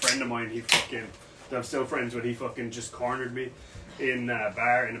friend of mine, that I'm still friends with, he fucking just cornered me in a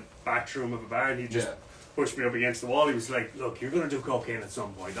bar, in a back room of a bar, and he just Yeah. pushed me up against the wall. He was like, "Look, you're gonna do cocaine at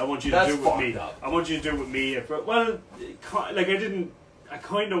some point. I want you to That's do it with fucked me. up. I want you to do it with me." I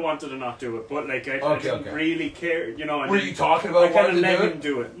kind of wanted to not do it, but like I didn't okay. really care, you know. And Were then you talking I about kind of wanting to let do him it?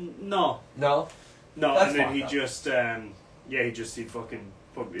 do it. No, No. and That's then fucked he up. just, he'd fucking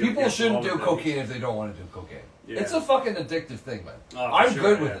put me up People against the shouldn't wall do and cocaine if they don't want to do cocaine. Yeah. It's a fucking addictive thing, man. Oh, for I'm sure,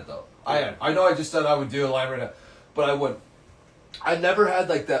 good with yeah. it though. I am. I know I just said I would do a line right now, but I wouldn't. I never had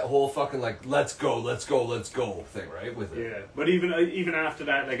like that whole fucking like let's go thing, right? With it. Yeah, but even after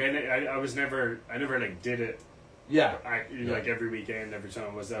that, like I never like did it. Yeah. Like every weekend, every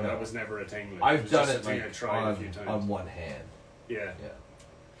time that was never a thing. Like, I've was done just it a thing like I tried a few times. on one hand. Yeah. Yeah.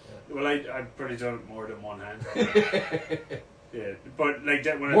 Well, I've probably done it more than one hand. Yeah, but like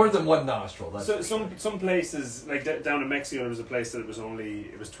that when More than one nostril. That's so for some places like down in Mexico, there was a place that it was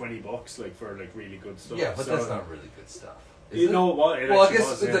 $20 like for like really good stuff. Yeah, but So- that's not really good stuff. Is You it? know what? It Well, I actually guess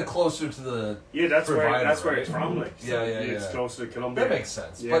was, yeah. the closer to the That's where provider, it's right? from. Like, Yeah, so yeah, it's yeah. closer to Colombia. That makes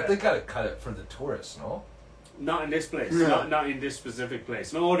sense, Yeah. but they gotta cut it for the tourists, no? Not in this place. Yeah. Not in this specific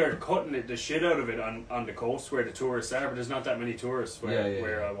place. No, they're cutting the shit out of it on the coast where the tourists are, but there's not that many tourists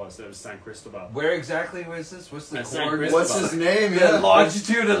where I was. It was San Cristobal. Where exactly was this? What's the At San coordinates? What's his name? Yeah, Yeah.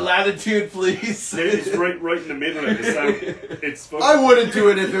 longitude and latitude, please. It's right in the middle of the south. It's fucking, I wouldn't do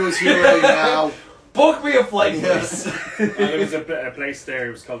it if it was here right now. Book me a flight, Yeah. please. and there was a place there.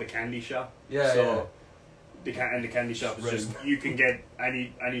 It was called the Candy Shop. Yeah, so yeah. The candy shop is Right. just you can get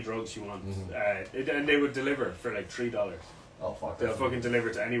any drugs you want, and they would deliver for like $3. Oh fuck. They'll that's fucking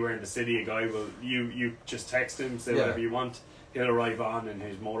deliver to anywhere in the city. A guy will you just text him, say Yeah. whatever you want. He'll arrive on in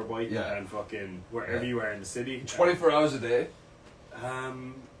his motorbike Yeah. and fucking wherever Yeah. you are in the city. 24 hours a day.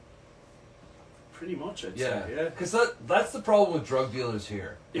 Pretty much, I'd Yeah, say. Yeah. because that's the problem with drug dealers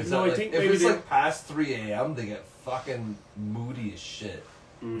here. Even Is though that, I like, think if maybe it's they- like past 3 a.m., they get fucking moody as shit.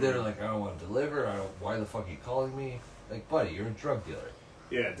 Mm. They're like, I don't want to deliver. I don't. Why the fuck are you calling me? Like, buddy, you're a drug dealer.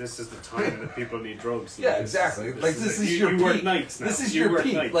 Yeah, this is the time that people need drugs. Yeah, This- exactly. Like this is you, your you peak. work nights now. This is You your work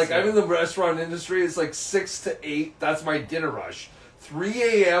peak. nights, Like yeah. I'm in the restaurant industry. It's like 6 to 8. That's my dinner rush. 3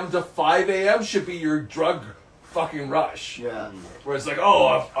 a.m. to 5 a.m. should be your drug fucking rush. Yeah. Where it's like,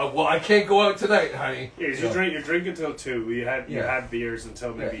 oh, well, I can't go out tonight, honey. Yeah, So- you drink until 2. You Yeah. have beers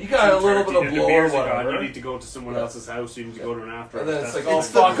until maybe You got a little 2:30, bit of then blow the beers or are gone. whatever. You need to go to someone Yeah. else's house. You need to go to an after. And then it's That's like, oh, It's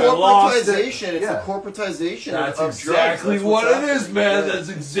the fuck, I lost it. corporatization. It's Yeah. the corporatization That's of exactly drugs. That's what what's it is, happening. man. Yeah. That's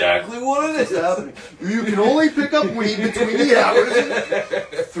exactly what it What's is. happening. You can only pick up weed between the hours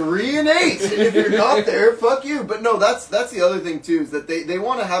of 3 and 8. And if you're not there, fuck you. But no, that's the other thing too, is that they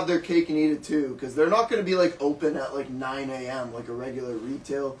want to have their cake and eat it too, because they're not going to be like open at like 9 a.m. like a regular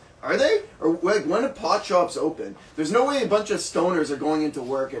retail. Are they? Or like when do pot shops open? There's no way a bunch of stoners are going into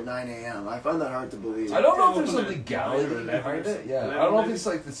work at 9 a.m. I find that hard to believe. I don't know if They there's a open at legality 9 or 11 behind it. Yeah, 11 I don't know if maybe. it's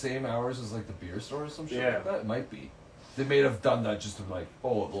like the same hours as like the beer store or some shit Yeah. like that. It might be. They may have done that just to like,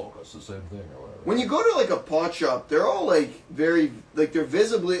 oh, look, it's the same thing or whatever. When you go to like a pot shop, they're all like very like they're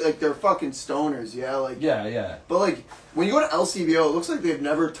visibly like they're fucking stoners, yeah, like Yeah, yeah. But like when you go to LCBO, it looks like they've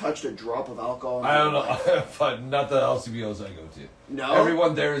never touched a drop of alcohol. In I don't their know, life. but not the LCBOs I go to. No,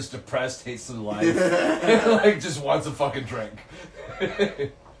 Everyone there is depressed, hates their life, like just wants a fucking drink.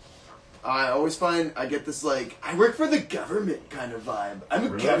 I always find I get this like I work for the government kind of vibe. I'm a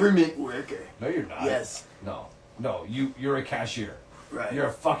Really? government worker. No, you're not. Yes, No, you're a cashier. right. You're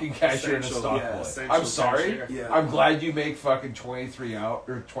a fucking cashier and a Essential, stock yeah, boy. essential I'm sorry. cashier. Yeah. I'm glad you make fucking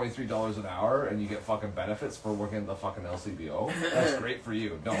 $23 an hour and you get fucking benefits for working at the fucking LCBO. That's great for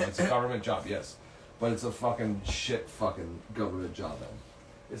you. No, it's a government job, yes, but it's a fucking shit fucking government job, man.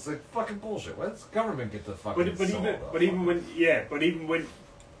 It's like fucking bullshit. Why does government get the fucking? But even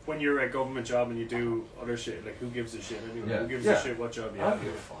when you're a government job and you do other shit, like who gives a shit anyway? Yeah. Who gives Yeah. a shit what job you I have? don't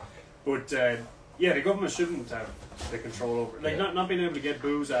give a fuck. But yeah, the government shouldn't have the control over like Yeah. not being able to get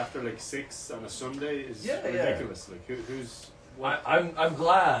booze after like 6 on a Sunday is Yeah, yeah. ridiculous. Like who's what? I'm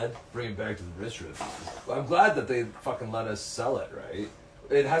glad, bring it back to the rich riff, I'm glad that they fucking let us sell it, right?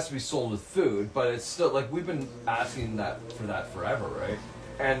 It has to be sold with food, but it's still, like, we've been asking for that forever, right?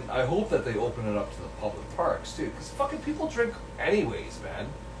 And I hope that they open it up to the public parks, too, because fucking people drink anyways, man.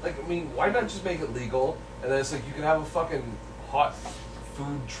 Like, I mean, why not just make it legal, and then it's like, you can have a fucking hot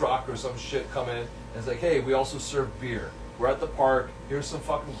food truck or some shit come in, and it's like, hey, we also serve beer. We're at the park, here's some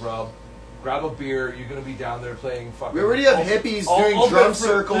fucking grub. Grab a beer. You're gonna be down there playing fucking. We already have hippies doing drum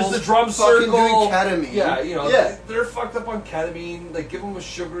circles. There's the drum fucking circle. doing ketamine. Yeah, you know, Yeah. they're fucked up on ketamine. Like, give them a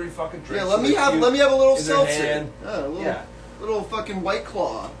sugary fucking drink. Yeah, so let me they have cute a little in their seltzer. hand. A little, Yeah. little fucking White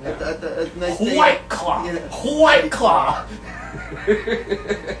Claw Yeah. at the nice day. White Claw. Yeah. White Claw.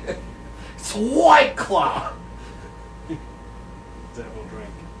 It's White Claw. Devil drink.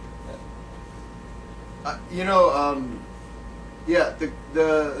 Yeah,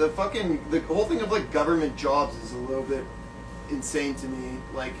 the fucking the whole thing of like government jobs is a little bit insane to me.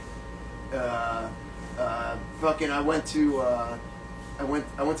 Like, fucking, I went to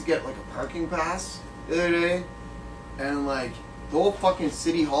get like a parking pass the other day, and like the whole fucking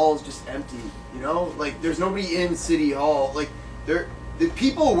city hall is just empty. You know, like there's nobody in city hall. Like the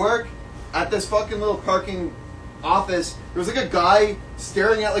people work at this fucking little parking office. There was like a guy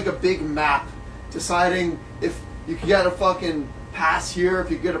staring at like a big map, deciding if you could get a fucking pass here, if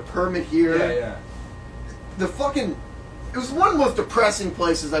you could get a permit here. Yeah, yeah. The fucking... It was one of the most depressing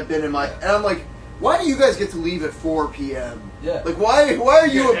places I've been in my... And I'm like, why do you guys get to leave at 4 p.m.? Yeah. Like, why are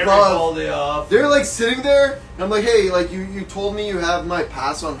you Get every above... holiday off. They're like sitting there, and I'm like, hey, like you told me you have my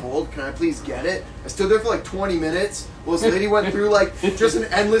pass on hold. Can I please get it? I stood there for like 20 minutes while this lady went through like just an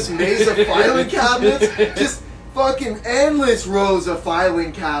endless maze of filing cabinets. Just fucking endless rows of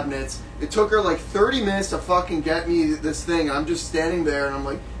filing cabinets. It took her like 30 minutes to fucking get me this thing. I'm just standing there and I'm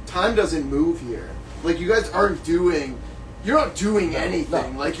like, time doesn't move here. Like, you guys aren't doing, you're not doing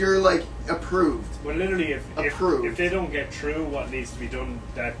anything. Like, you're like approved. Well, literally, Approved. if they don't get through what needs to be done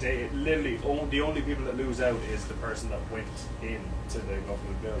that day, literally, the only people that lose out is the person that went in to the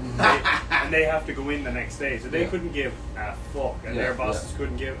government building. And they have to go in the next day. So they couldn't give a fuck. And their bosses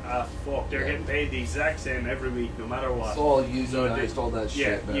couldn't give a fuck. They're getting paid the exact same every week, no matter what. It's all unionized, all that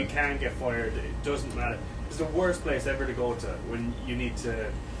shit, man. You can't get fired. It doesn't matter. It's the worst place ever to go to when you need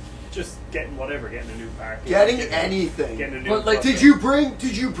to just getting a new parking. Getting anything. Getting a new But like, did you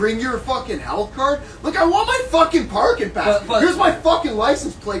bring your fucking health card? Like, I want my fucking parking pass. But- Here's my fucking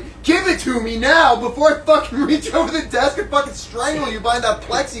license plate. Give it to me now before I fucking reach over the desk and fucking strangle you behind that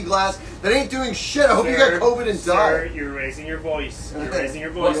plexiglass that ain't doing shit. I hope you got COVID and sir, die. you're raising your voice. You're raising your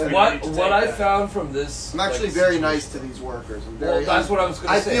voice. What I found from this, I'm actually like, very situation- nice to these workers. I'm very, Well, that's what I was going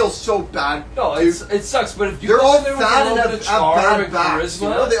I to say. feel so bad. No, dude. it sucks. But if you They're go all in there with a fat and little have, bit of have charm bad and backs. charisma, You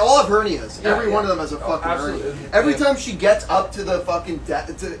know? They all have hernias. Yeah, Every one yeah. of them has a fucking Absolutely. hernia. Every Yeah. time she gets up to the fucking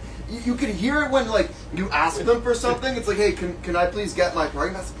you could hear it when like you ask them for something. It's like, hey, can I please get my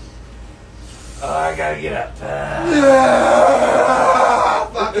parking pass? oh, I gotta get up.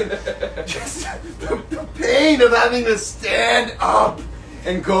 Fucking just the pain of having to stand up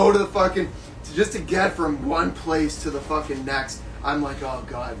and go to the fucking just to get from one place to the fucking next. I'm like, oh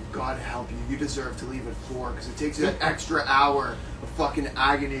God help you. You deserve to leave at 4 because it takes you an extra hour of fucking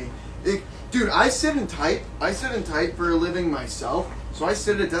agony. Dude, I sit and type for a living myself. So I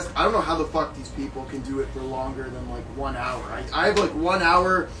sit at a desk. I don't know how the fuck these people can do it for longer than like 1 hour. I have like 1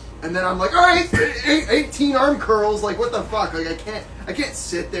 hour, and then I'm like, all right, 18 arm curls. Like, what the fuck? Like, I can't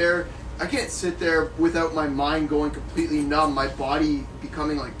sit there. I can't sit there without my mind going completely numb, my body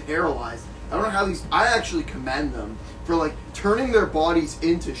becoming like paralyzed. I don't know how these. I actually commend them for like turning their bodies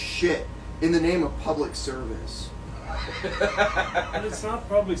into shit in the name of public service. And it's not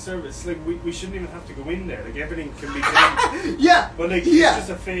public service. Like we shouldn't even have to go in there. Like everything can be done. Yeah, But like it's just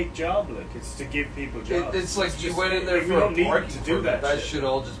a fake job. Like it's to give people jobs. It's like you just, went in there we for don't a need parking to do permit. that. That should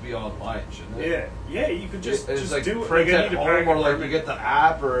all just be online, shouldn't it? Yeah. You could just it's like do it. print Like, I at need a home, parking or like permit. we get the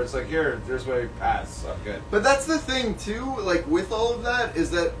app, or it's like there's my pass. I'm good. But that's the thing too. Like with all of that,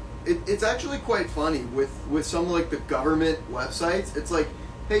 is that it's actually quite funny with some like the government websites. It's like,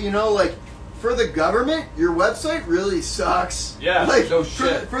 hey, like for the government, your website really sucks. Yeah, like no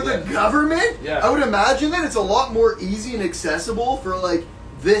shit. For the government, Yeah. I would imagine that it's a lot more easy and accessible for like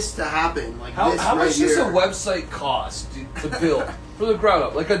this to happen. Like How this much right does a here. website cost to build from the ground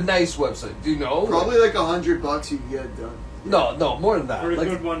up? Like a nice website. Do you know? Probably like $100 you can get it done. No, more than that. For a Like,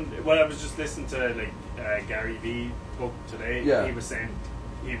 good one, well, I was just listening to like Gary Vee book today. Yeah. He was saying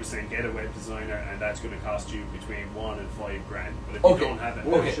get a web designer, and that's going to cost you between $1,000 and $5,000. But if you don't have it,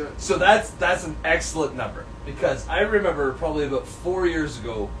 Well, Okay, shit. so that's an excellent number, because I remember probably about 4 years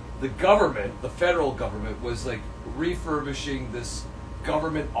ago, the federal government, was like refurbishing this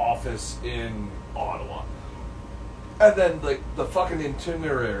government office in Ottawa, and then like the fucking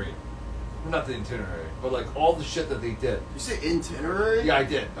itinerary, not the itinerary, but like all the shit that they did. You say itinerary? Yeah, I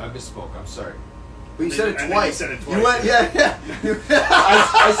did. I misspoke. I'm sorry. But you said it And then you twice. said it You twice. went, yeah.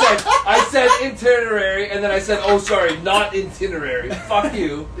 I said itinerary, and then I said, oh, sorry, not itinerary. Fuck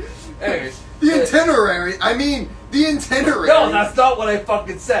you. Anyways. The itinerary. I mean, the itinerary. No, that's not what I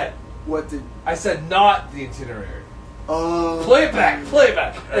fucking said. What did? I said not the itinerary. Play Play it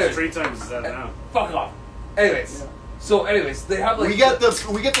back. that's Anyways, 3 times as that now. fuck off. Anyways. Yeah. So, they have like... we get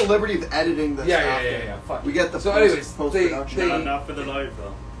the liberty of editing the stuff. Yeah. Fuck. We get the So anyways, post production. they- Not for the live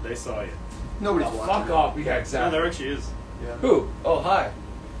though. They saw you. Nobody's Oh, watching. fuck off. Yeah, No, exactly. there actually is. Yeah. Who? Oh, hi.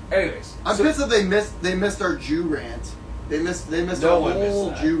 Anyways. I'm so- pissed that they missed our Jew rant. They missed No our one missed whole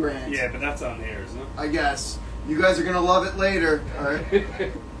that. Jew rant. Yeah, but that's on here, isn't it? I guess you guys are gonna love it later. All right.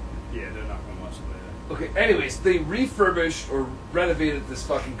 Yeah, they're not going to watch it later. Okay, anyways, they refurbished or renovated this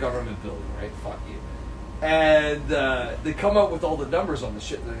fucking government building, right? Fuck you. And they come out with all the numbers on the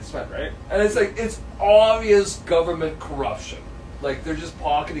shit that they spent, right? And it's like, it's obvious government corruption. Like, they're just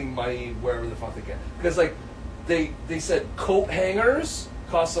pocketing money wherever the fuck they can. Because, like, they said coat hangers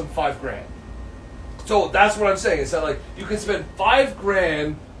cost them $5,000. So that's what I'm saying, is that, like, you can spend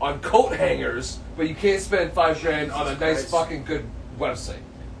 $5,000 on coat hangers, but you can't spend $5,000 on a nice Christ. fucking good website.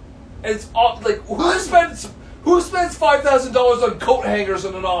 And it's all, like, who spends $5,000 on coat hangers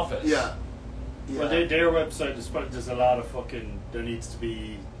in an office? Yeah. Well, their website is, there's a lot of fucking. There needs to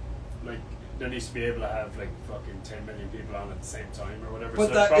be able to have like fucking 10 million people on at the same time or whatever. But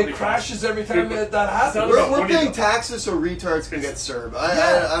so that probably it crashes every time people- that happens. It's not We're about money, paying though. taxes so retards can get served.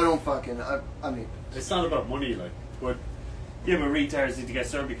 I don't fucking. I mean, It's not about money, like, but yeah, but retards need to get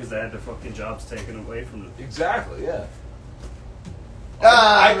served because they had their fucking jobs taken away from them. Exactly, yeah.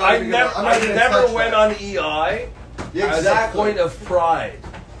 I'm I not gonna never touch went that. on EI Yeah, as a exactly. point of pride.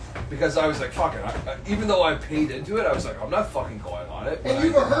 Because I was like, fuck it. Even though I paid into it, I was like, I'm not fucking going on it. And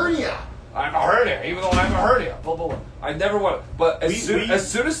you have a hernia. I have a hernia, even though I have a hernia. Blah, blah, blah. I never went. But as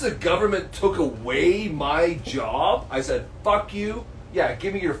soon as the government took away my job, I said, fuck you. Yeah,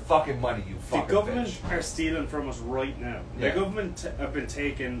 give me your fucking money, you fucking The government bitch. are stealing from us right now. Yeah. The government have been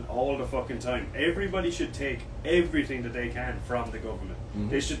taking all the fucking time. Everybody should take everything that they can from the government. Mm-hmm.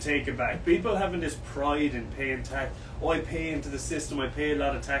 They should take it back. People having this pride in paying tax. Oh, I pay into the system. I pay a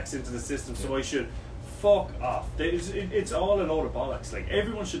lot of tax into the system, so I should. Fuck off. It's all a load of bollocks. Like,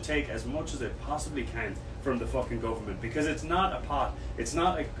 everyone should take as much as they possibly can from the fucking government, because it's not a pot. It's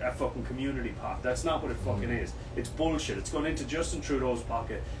not a fucking community pot. That's not what it fucking is. It's bullshit. It's gone into Justin Trudeau's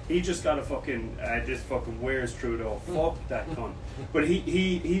pocket. He just got a fucking this fucking where's Trudeau? Fuck that cunt. But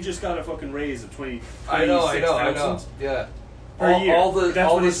he just got a fucking raise of 26,000. I know. Yeah. Per year. All That's the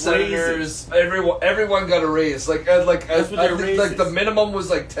what his senators, everyone got a raise. Like That's what their raise like the is. minimum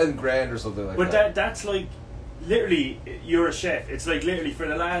was like 10 grand or something like But that. that's like, literally, you're a chef. It's like, literally, for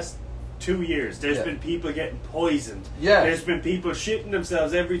the last 2 years, there's Yeah. been people getting poisoned. Yeah. There's been people shitting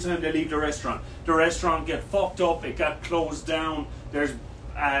themselves every time they leave the restaurant. The restaurant get fucked up, it got closed down. There's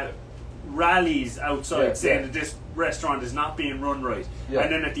rallies outside saying that this restaurant is not being run right. Yeah.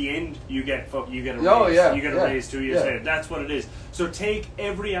 And then at the end, you get a raise. You get a raise 2 years later. That's what it is. So take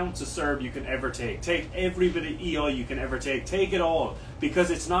every ounce of CERB you can ever take. Take every bit of EI you can ever take. Take it all.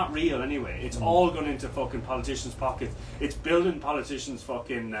 Because it's not real anyway. It's all gone into fucking politicians' pockets. It's building politicians'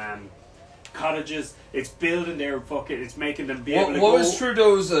 fucking cottages. It's building their fucking. It's making them be able to What go. was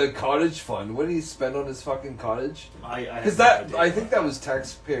Trudeau's cottage fund? What did he spend on his fucking cottage? Because I think that was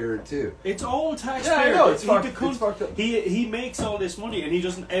taxpayer too. it's all taxpayer. Yeah, I know, it's He- fucked- the cunt- it's fucked up. He makes all this money and he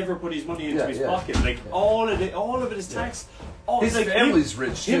doesn't ever put his money into his pocket. Like all of it is tax. All, His like, family's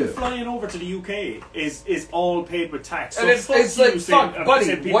rich Him too. flying over to the UK is all paid with tax. And So it's fuck like, you fuck, saying, buddy,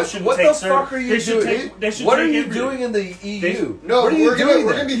 saying people what shouldn't the take fuck are you doing? What are you doing in the EU? No, what are you we're gonna- doing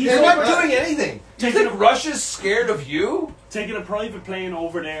we're there? gonna be You're paying not back. doing anything. Do you Taking think a- Russia's scared of you? Taking a private plane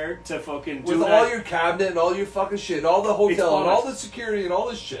over there to fucking do With that. all your cabinet and all your fucking shit, and all the hotel and all bollocks. the security and all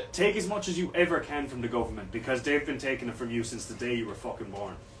this shit. Take as much as you ever can from the government because they've been taking it from you since the day you were fucking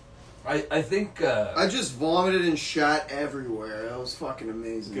born. I think I just vomited and shat everywhere. That was fucking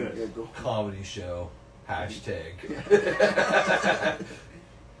amazing. Good. Yeah, go. comedy show hashtag.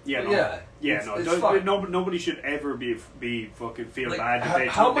 Yeah, no. Yeah, Yeah, it's- no, it's don't- fine. nobody should ever be fucking feel Like, bad that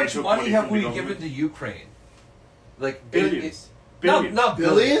how they much took money have from the we government. given to Ukraine? Like Billions. Not billions.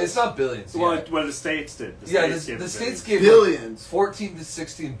 Billions? It's not billions. Well, yeah. well, the states did. The states gave Billions. 14 to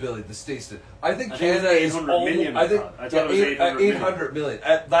 16 billion. The states did. I think I think Canada it was is 800 only. million, I think I thought it was 800 million.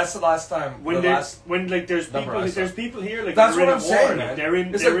 That's the last time. When the last, like there's number I people saw. there's people here like That's they're what in I'm a war, saying, like, man. they're in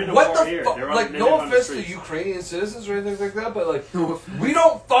It's they're like, in a what war the here. fuck? They're on, Like, they no live on the offense to streets. Ukrainian citizens or anything like that, but like, No we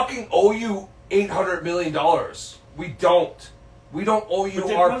don't fucking owe you $800 million. We don't. We don't owe you But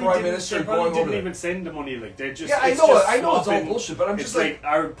they our probably prime didn't- minister they probably going over didn't there. even send the money. Like they just Yeah, I it's know just it. I know it's all swapping- bullshit, but I'm it's just like,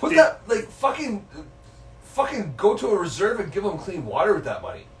 our put they- that like fucking go to a reserve and give them clean water with that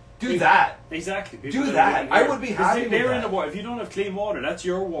money. Do that. Exactly. Do People that. living I here. would be 'Cause happy with They're in that. a war. If you don't have clean water, that's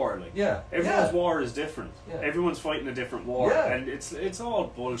your war. Like Yeah. everyone's Yeah. war is different. Yeah. Everyone's fighting a different war, Yeah. and it's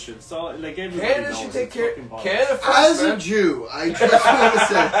all bullshit. It's all like everybody Canada knows should take it's care. fucking bollocks. Canada first, As a man. Jew, I just want to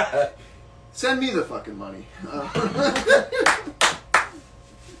say, send me the fucking money. Yeah,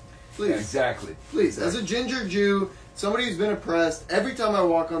 Please, exactly. please. As a ginger Jew, somebody who's been oppressed, every time I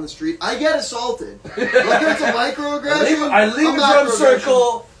walk on the street, I get assaulted. Whether it's a microaggression, I leave a a drum macroaggression.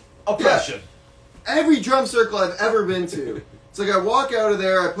 circle. Oppression. Every drum circle I've ever been to. It's like I walk out of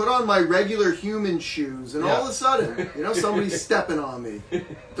there, I put on my regular human shoes, and all of a sudden, somebody's stepping on me.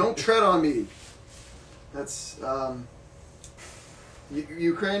 Don't tread on me. That's,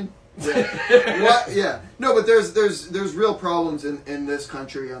 Ukraine? Yeah. What? Yeah. No, but there's real problems in this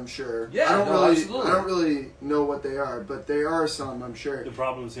country, I'm sure. Yeah, I don't absolutely. I don't really know what they are, but there are some, I'm sure. The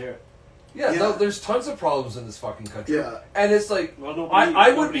problem's here. Yeah, Yeah. No, there's tons of problems in this fucking country. Yeah. And it's like, Well, nobody- I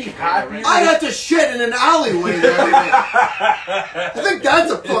would nobody be can happy. pay their I had to shit in an alleyway the other day. I think that's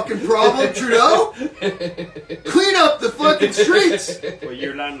a fucking problem, Trudeau. Clean up the fucking streets. Well,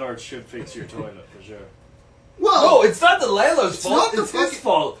 your landlord should fix your toilet for sure. Well, No, it's not the landlord's It's fault. not the It's his fucking-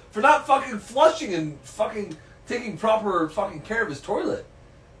 fault for not fucking flushing and fucking taking proper fucking care of his toilet.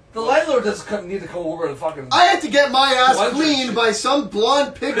 The landlord doesn't need to come over and fucking. I had to get my ass Lunges. cleaned by some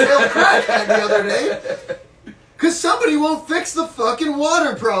blonde pigtail crackhead the other day. Because somebody won't fix the fucking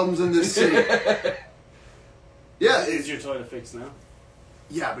water problems in this city. Yeah. Is your toilet fixed now?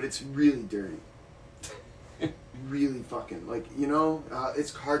 Yeah, but it's really dirty. Really fucking, like, you know,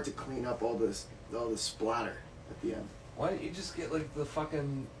 it's hard to clean up all this splatter at the end. Why don't you just get like the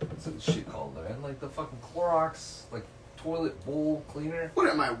fucking, what's that shit called, man? Like the fucking Clorox, like toilet bowl cleaner. What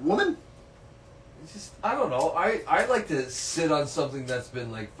am I, a woman? It's just, I don't know. I like to sit on something that's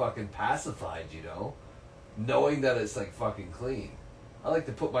been like fucking pacified, you know, knowing that it's like fucking clean. I like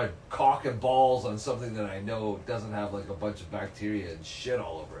to put my cock and balls on something that I know doesn't have like a bunch of bacteria and shit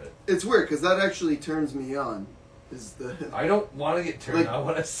all over it. It's weird because that actually turns me on. I don't want to get turned on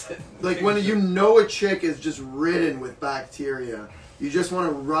when I sit. Like when you know a chick is just ridden with bacteria, you just want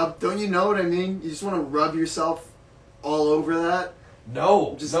to rub. Don't you know what I mean? You just want to rub yourself all over that.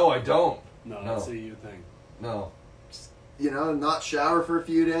 No, I don't. No, that's a you thing. No. You know, not shower for a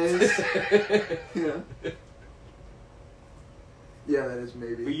few days. Yeah. Yeah, that is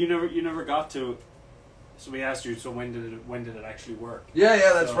maybe. But you never got to. So we asked you. So when did it actually work? Yeah,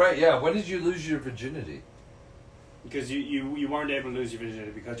 that's right. Yeah, when did you lose your virginity? Because you weren't able to lose your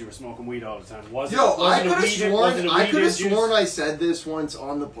virginity because you were smoking weed all the time. I could have sworn I said this once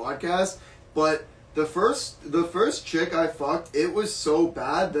on the podcast, but the first chick I fucked, it was so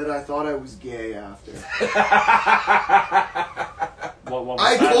bad that I thought I was gay after. What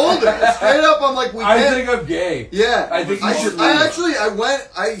I told her straight up. I'm like, I think I'm gay. Yeah, I think you should.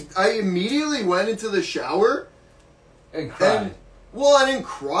 I immediately went into the shower and cried. Well, I didn't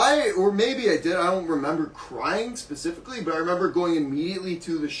cry, or maybe I did. I don't remember crying specifically, but I remember going immediately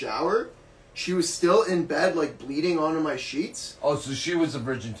to the shower. She was still in bed, like, bleeding onto my sheets. Oh, so she was a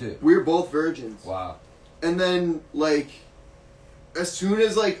virgin, too? We were both virgins. Wow. And then, like, as soon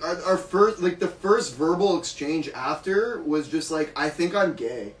as, like, our first, like, the first verbal exchange after was just, like, I think I'm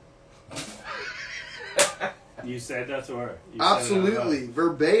gay. You said that to her? Absolutely.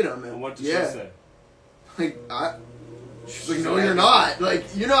 Verbatim. And what did she say? Like, she's like, no, you're not. Like,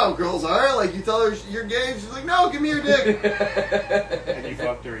 you know how girls are. Like, you tell her you're gay, she's like, no, give me your dick. And you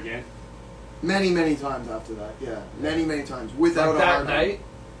fucked her again? Many, many times after that. Yeah, many, many times without like a hard that night.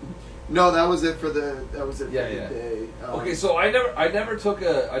 No, that was it for the day. Okay, so I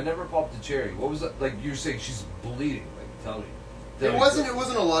never popped a cherry. What was that? Like you were saying, she's bleeding. Like, tell me. It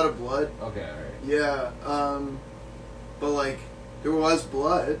wasn't a lot of blood. Okay, all right. Yeah, but like there was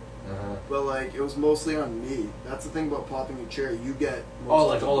blood. Uh-huh. But like it was mostly on me. That's the thing about popping a cherry. You get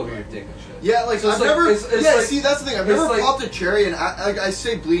like all over your dick and shit. Yeah, like so I've never. Like, see, that's the thing. I've never popped a cherry, and I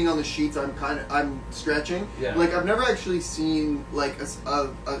say bleeding on the sheets. I'm stretching. Yeah. Like I've never actually seen like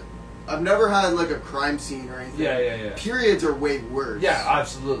I've never had like a crime scene or anything. Yeah. Periods are way worse. Yeah,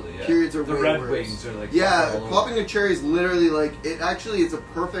 absolutely. Yeah. Periods are the way red worse. wings are like popping a cherry is literally like it. Actually, it's a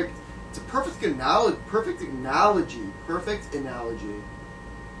perfect analogy.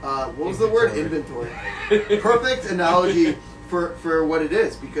 What was the word? Inventory. Perfect analogy for what it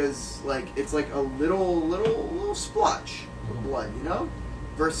is, because like it's like a little splotch of blood, you know,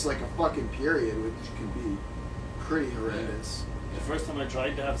 versus like a fucking period, which can be pretty horrendous. The first time I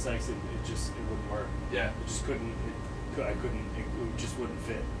tried to have sex, it wouldn't work. Yeah, it just couldn't. It just wouldn't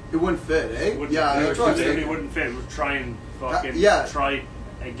fit. It wouldn't fit, eh? It wouldn't fit. We'd try and fucking try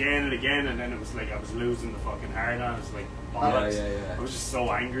again and again, and then it was like I was losing the fucking hard on. It was like bollocks. Yeah. I was just so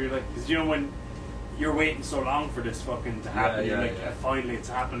angry, like, because you know when you're waiting so long for this fucking to happen, you're like, finally it's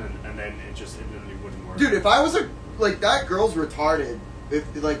happening, and then it literally wouldn't work. Dude, if I was that girl's retarded.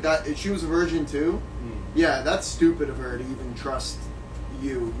 If she was a virgin too, yeah, that's stupid of her to even trust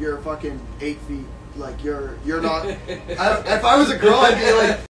you. You're fucking 8 feet. Like you're not. If I was a girl, I'd be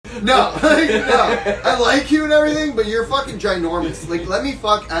like, no, no. I like you and everything, but you're fucking ginormous. Like, let me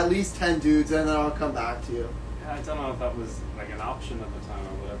fuck at least 10 dudes, and then I'll come back to you. Yeah, I don't know if that was like an option at the time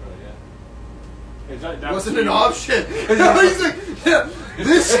or whatever. Yeah, that wasn't an option. He's like,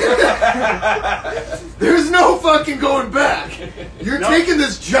 this. There's no fucking going back. You're taking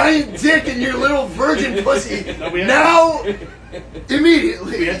this giant dick and your little virgin pussy now.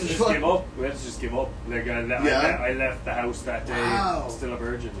 Immediately. We had to just give up. Like I left the house that day, still a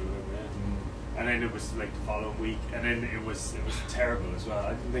virgin or whatever. Yeah. And then it was like the following week, and then it was terrible as well. I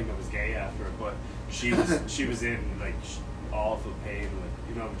didn't think I was gay after it, but she was in like awful pain. Like,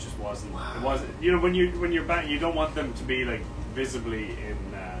 you know, it just wasn't. Wow. It wasn't. You know, when you're back, you don't want them to be like visibly in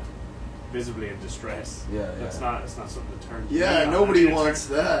distress. Yeah. That's not something that turns. Yeah, me on. nobody wants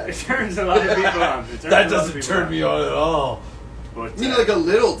that. It turns a lot of people on. That doesn't turn me on at all. But, I mean, like a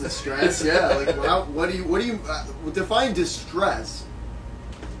little distress, yeah. Like, what do you define distress?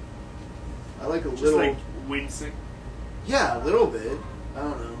 I like a just little. Like wincing. Yeah, a little bit. I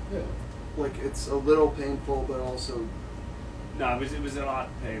don't know. Yeah. like it's a little painful, but also. No, it was a lot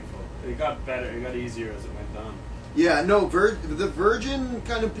painful. It got better. It got easier as it went on. Yeah, no, the virgin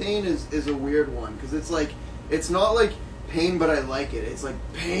kind of pain is a weird one because it's like it's not like pain, but I like it. It's like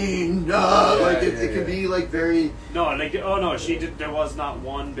pain, like it can be like very. No, like she did. There was not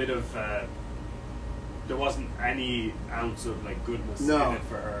one bit of. There wasn't any ounce of like goodness in it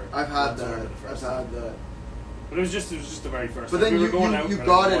for her. I've had whatsoever that. the first I've time. had that. But it was just the very first. But time. then We were going out you kind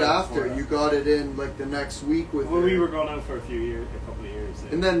got of it right after. before You that. got it in like the next week with. Well, her. we were going out for a couple of years.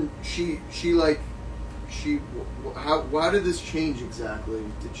 Yeah. And then how did this change exactly?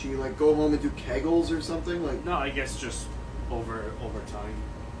 Did she like go home and do kegels or something like? No, I guess just over time,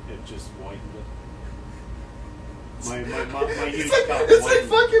 it just widened it. My huge cock It's like widened.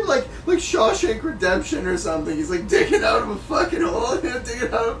 fucking like Shawshank Redemption or something. He's like digging out of a fucking hole,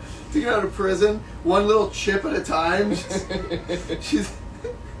 digging out of prison, one little chip at a time. She's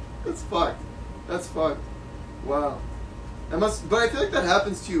that's fucked. That's fucked. Wow. But I feel like that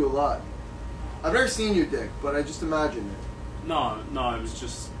happens to you a lot. I've never seen your dick, but I just imagine it. No, it was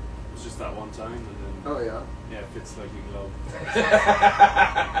just that one time, and then Oh yeah. yeah, it fits like a glove.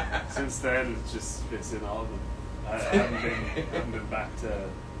 Since then, it just fits in all of them. I haven't been back to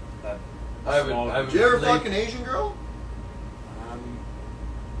that I small. haven't- Did you ever Late- fuck an Asian girl?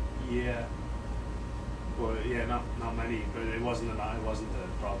 Yeah, but yeah, not many. But it wasn't a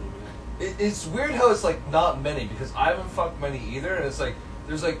problem. It's weird how it's like not many because I haven't fucked many either, and it's like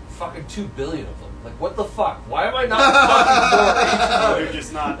there's like fucking 2 billion of them. Like what the fuck? Why am I not fucking more Asian? They're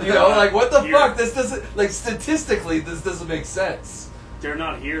just not. You know, like what the here. fuck? This doesn't like statistically. This doesn't make sense. They're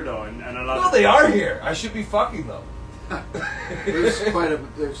not here though, and a lot. No, of they are here. I should be fucking them. There's quite a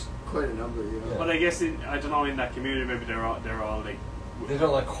number, you know. But I guess I don't know, in that community maybe they're all like They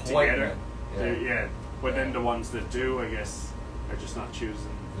don't like white together. men. Yeah. But then the ones that do, I guess, are just not choosing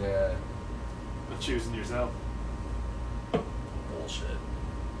yourself. Bullshit.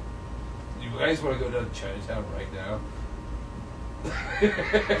 You guys want to go down to Chinatown right now?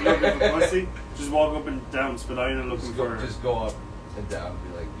 Looking for pussy, just walk up and down Spadina looking for. Just go up and down and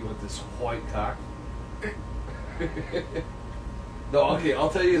be like, you want this white cock? No, okay, I'll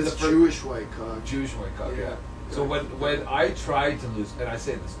tell you This the first Jewish white cock. Jewish white cock, Yeah. yeah. So when I tried to lose, and I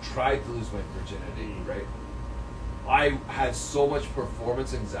say this, tried to lose my virginity, right? I had so much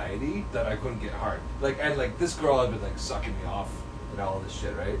performance anxiety that I couldn't get hard. Like this girl had been like sucking me off and all this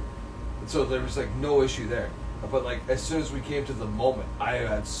shit, right? And so there was like no issue there. But like as soon as we came to the moment, I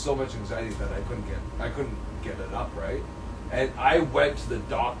had so much anxiety that I couldn't get it up, right? And I went to the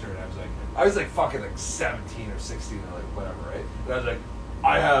doctor and I was like fucking like 17 or 16 or like whatever, right? And I was like,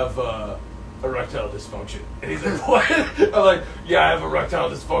 I have erectile dysfunction. And he's like, what? I'm like, yeah, I have erectile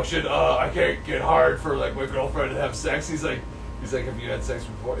dysfunction. I can't get hard for like my girlfriend to have sex. He's like, have you had sex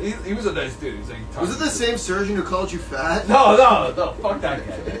before? He was a nice dude. He's like, Was it the same surgeon who called you fat? No, fuck that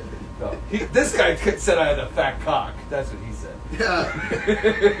guy. Man. No, this guy said I had a fat cock. That's what he said. Yeah.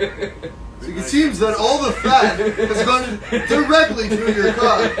 So it seems that all the fat has gone directly to your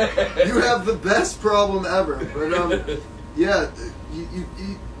cock. You have the best problem ever. But yeah,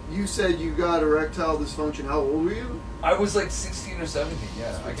 you said you got erectile dysfunction. How old were you? I was like 16 or 17,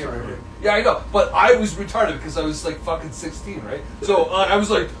 yeah. I can't remember. Yeah, I know. But I was retarded because I was like fucking 16, right? So I was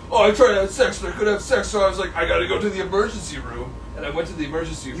like, oh, I tried to have sex, but I couldn't have sex. So I was like, I gotta go to the emergency room. And I went to the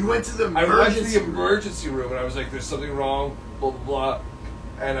emergency room. You went to the I went to emergency the emergency room and I was like, there's something wrong, blah, blah, blah.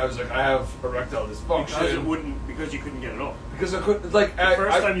 And I was like, I have erectile dysfunction. Because you couldn't get it up. Because I couldn't, like... The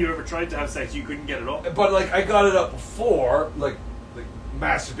first time you ever tried to have sex, you couldn't get it up. But like, I got it up before, like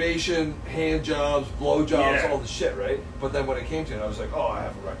masturbation, hand jobs, blow jobs, all the shit, right? But then when it came to it, I was like, oh, I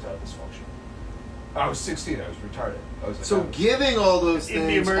have erectile dysfunction. I was 16, I was retarded. I was like, So giving all those In the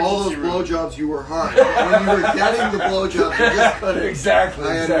things, all those emergency room. blowjobs, you were hard. When you were getting the blowjobs, you just couldn't. Exactly,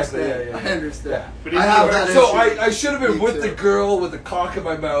 I exactly. understand. Yeah. I understand. But I if have you that were- So issue. I should have been Me with too. the girl with the cock in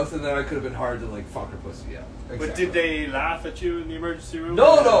my mouth, and then I could have been hard to like fuck her pussy. Yeah. Exactly. But did they laugh at you in the emergency room? No.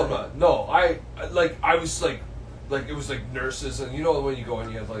 I was like it was like nurses, and you know when you go in,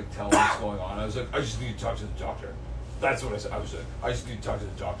 you have to like tell them what's going on. I was like, I just need to talk to the doctor. That's what I said. I was like, I just need to talk to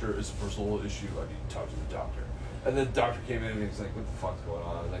the doctor. It's a personal issue. I need to talk to the doctor. And then the doctor came in and he was like, what the fuck's going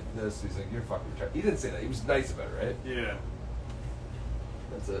on? I was like, this. He's like, you're fucking retarded. He didn't say that. He was nice about it, right? Yeah.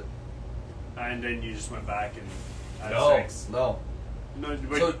 That's it. And then you just went back and had No, sex. no. No,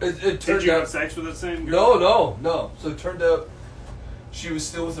 but So it did turned you out. have sex with the same girl? No. So it turned out she was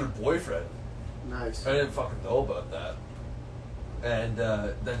still with her boyfriend. Nice. I didn't fucking know about that. And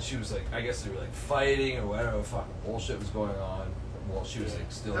then she was like, I guess they were like fighting or whatever fucking bullshit was going on. Well, she was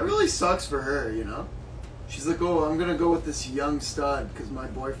like still. That really sucks for her, you know? She's like, oh, I'm gonna go with this young stud because my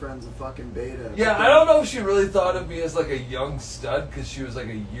boyfriend's a fucking beta. Yeah, I don't know if she really thought of me as like a young stud because she was like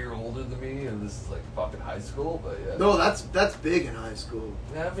a year older than me, and this is like fucking high school. But yeah, No, that's big in high school.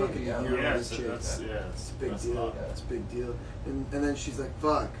 yeah, maybe, Fucking yeah. year Yeah, older so chick. that's It's a big that's deal. a lot. It's a big deal. And then she's like,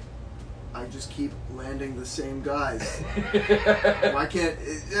 fuck. I just keep landing the same guys. Why can't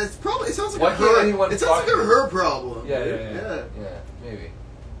it sounds like Why a can't her anyone it sounds like fuck a you? her problem. Yeah, dude. yeah, maybe.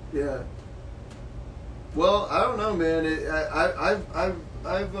 Yeah. Well, I don't know, man.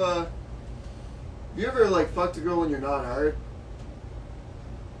 I've you ever like fucked a girl when you're not hard?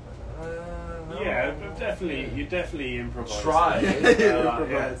 No. Yeah, but definitely, you definitely improvise. Try. You Yeah.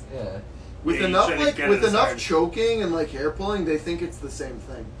 improvise. Yeah. With Yeah, you enough try to like get with it as enough hard. choking and like hair pulling, they think it's the same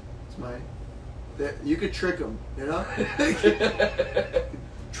thing. It's you could trick them, you know.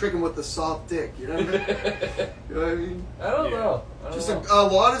 Trick them with the soft dick, you know what I mean? You know what I mean? I don't Yeah. know. I don't Just know. a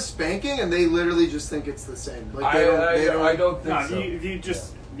lot of spanking, and they literally just think it's the same. Like they I don't think No, so. if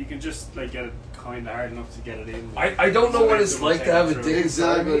you can just like get it kind of hard enough to get it in. I don't know So what they it's don't like take to have it a through. dick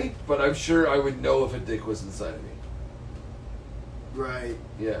inside of Exactly. me, but I'm sure I would know if a dick was inside of me. Right.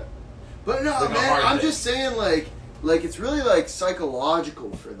 Yeah. But no, Like a man, hard I'm dick. just saying, like it's really like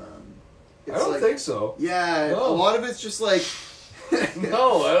psychological for them. It's I don't like, think so. Yeah, No. a lot of it's just like.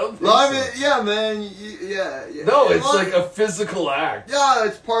 No, I don't A think lot of so. it, yeah, man. Yeah. No, A it's lot like of- a physical act. Yeah,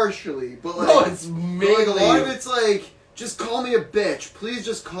 it's partially, but like. No, it's but, mainly. like a lot of it's like, just call me a bitch. Please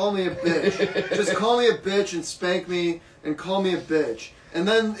just call me a bitch. Just call me a bitch and spank me and call me a bitch. And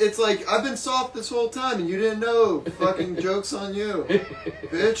then it's like, I've been soft this whole time and you didn't know. Fucking joke's on you,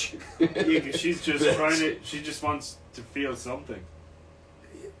 bitch. She's just Bitch. trying to. She just wants to feel something.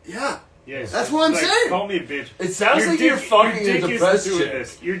 Yeah. Yes, That's what I'm saying. Call me a bitch. It sounds Your like you're dick- fucking your a dick depressed isn't doing chick.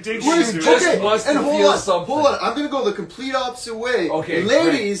 this. Your dick She isn't doing just this. wants to and feel something. Hold on. I'm gonna go the complete opposite way. Okay,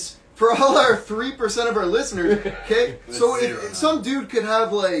 ladies, for all our 3% of our listeners, okay. That's So zero if now. some dude could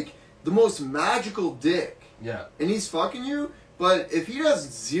have like the most magical dick, Yeah. and he's fucking you, but if he has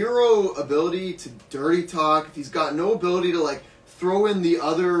zero ability to dirty talk, if he's got no ability to like throw in the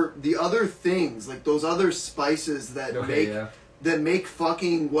other things, like those other spices that make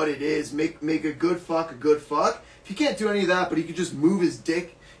fucking what it is, make a good fuck a good fuck. If he can't do any of that, but he could just move his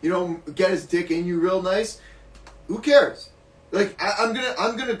dick, get his dick in you real nice, who cares? Like I'm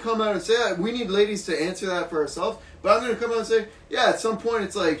gonna come out and say we need ladies to answer that for ourselves, but I'm gonna come out and say, yeah, at some point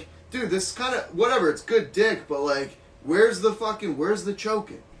it's like, dude, this is kind of whatever, it's good dick, but like, where's the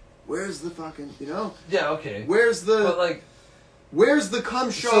choking? Where's the fucking, Yeah, okay. Where's the But like, where's the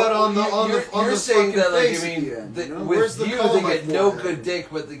cum shot so on the you're saying fucking that, like, face I mean, again, that you know? with Where's the you cum they on my get no forehead? good dick,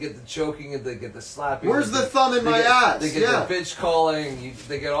 but they get the choking and they get the slapping. Where's and the thumb in they my get- ass? They get Yeah. the bitch calling.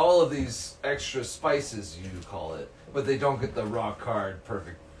 They get all of these extra spices, you call it, but they don't get the rock hard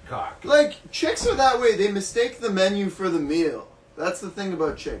perfect cock. Like, chicks are that way. They mistake the menu for the meal. That's the thing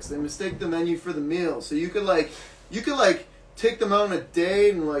about chicks. They mistake the menu for the meal. So you could take them out on a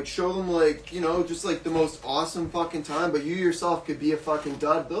date and like show them like, just like the most awesome fucking time, but you yourself could be a fucking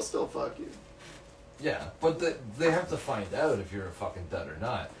dud. They'll still fuck you. Yeah, but they have to find out if you're a fucking dud or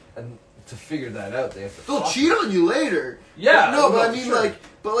not, and to figure that out, they have to. They'll fuck cheat on you later. Yeah, No, but well, I mean sure. like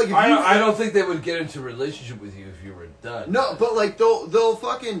if I don't think they would get into a relationship with you if you were a dud. No, but like they'll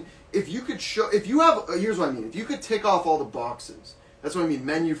fucking, if you have, here's what I mean. If you could tick off all the boxes, that's what I mean,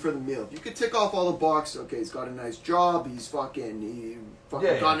 menu for the meal. If you could tick off all the boxes, okay, he's got a nice job, he got a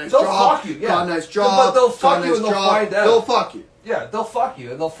nice They'll job, fuck you, yeah. got a nice But job, they'll got a fuck you nice and they'll job, find out. They'll fuck you. Yeah, they'll fuck you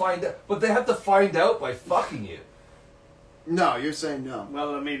and they'll find out, but they have to find out by fucking you. No, you're saying no.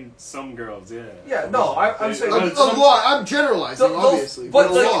 Well, I mean, some girls, yeah. Yeah, no, I'm saying- Well, A some- lot. I'm generalizing, They'll- obviously, but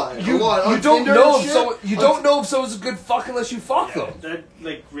but like, a lot. you a lot. you On don't Tinder know and if shit, someone you on don't know if someone's a good fuck unless you fuck Yeah, them. that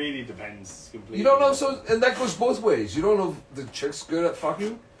like really depends completely. You don't know, so and that goes both ways. You don't know if the chick's good at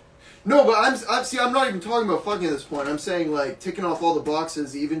fucking. No, but I'm not even talking about fucking at this point. I'm saying like ticking off all the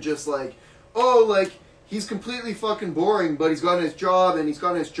boxes, even just like, oh, like he's completely fucking boring, but he's got his job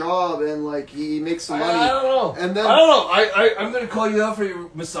and like he makes some money. I don't know. And then I don't know. I'm gonna call you out for your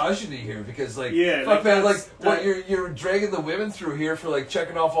misogyny here because like Yeah, fuck like, man, like that's- what that- you're dragging the women through here for like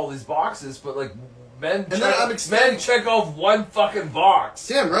checking off all these boxes, but like men And then I'm men extending- check off one fucking box.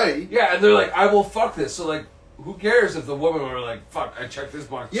 damn right. Yeah, and they're like, I will fuck this. So like, who cares if the women are like, fuck, I checked this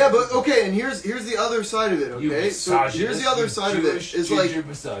box. Yeah, but okay, and here's the other side of it. You Okay, so here's the other side of it. Is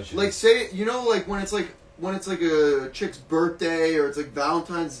like say like when it's like a chick's birthday or it's like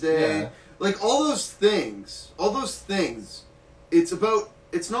Valentine's Day, Yeah. like all those things.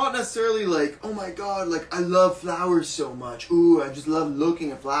 It's not necessarily like, oh my god, like I love flowers so much. Ooh, I just love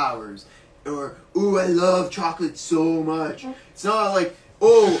looking at flowers, or ooh, I love chocolate so much. It's not like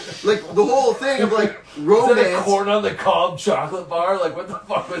oh, like the whole thing of like Is that a romance. corn on the cob chocolate bar? Like, what the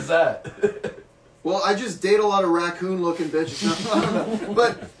fuck was that? Well, I just date a lot of raccoon-looking bitches. No, I don't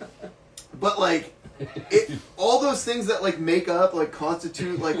know. But like, all those things that like make up, like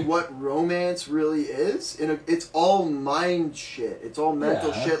constitute, like what romance really is. It's all mind shit. It's all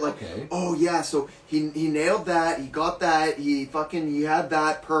mental shit. Like, oh yeah, so he nailed that. He got that. He had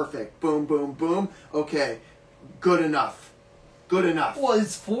that. Perfect. Boom, boom, boom. Okay, good enough. Good enough. Well,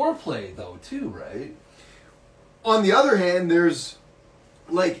 it's foreplay though too, right? On the other hand, there's.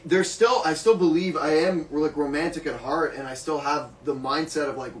 Like, I still believe I am, like, romantic at heart, and I still have the mindset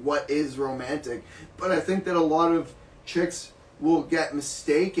of, like, what is romantic. But I think that a lot of chicks will get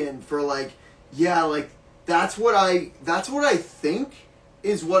mistaken for, like, yeah, like, that's what I think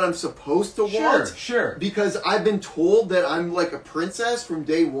is what I'm supposed to want. Sure. Because I've been told that I'm, like, a princess from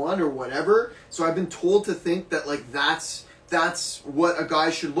day one or whatever. So I've been told to think that, like, that's what a guy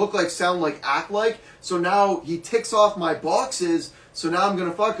should look like, sound like, act like. So now he ticks off my boxes. So now I'm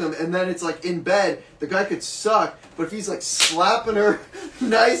gonna fuck him, and then it's like in bed, the guy could suck, but if he's like slapping her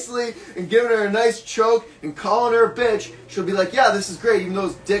nicely and giving her a nice choke and calling her a bitch, she'll be like, yeah, this is great, even though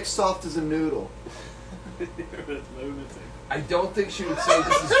his dick's soft as a noodle. I don't think she would say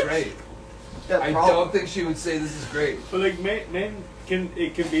this is great. I don't think she would say this is great. But like men can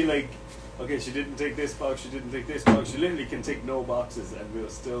be like, okay, she didn't take this box, she didn't take this box, she literally can tick no boxes and we'll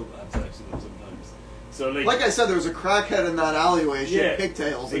still have sex with them sometimes. So like I said, there was a crackhead in that alleyway. She had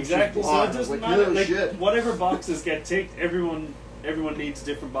pigtails. Exactly. And so it doesn't like, matter. no Like shit. whatever boxes get ticked, everyone needs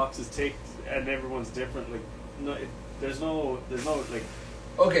different boxes ticked, and everyone's different. Like there's no like.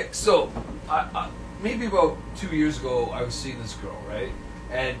 Okay, so I maybe about 2 years ago, I was seeing this girl, right,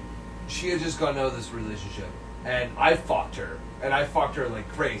 and she had just gotten out of this relationship, and I fucked her like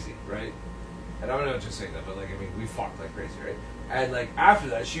crazy, right. And I'm not just saying that, but like, I mean, we fucked like crazy, right? And like after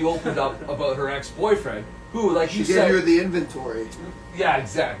that, she opened up about her ex-boyfriend, who, like she said, gave you the inventory. Yeah,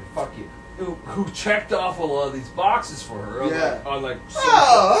 exactly. Fuck you. Who checked off a lot of these boxes for her on like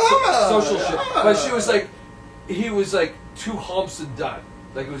social shit. But she was like, he was like 2 humps and done.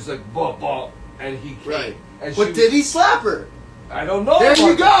 Like it was like blah blah, and he came. Right. And but did he slap her? I don't know. There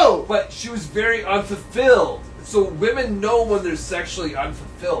you go. But she was very unfulfilled. So women know when they're sexually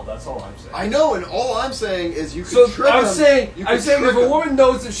unfulfilled. That's all I'm saying. I know, and all I'm saying is you can trick I'm them. saying if a them. woman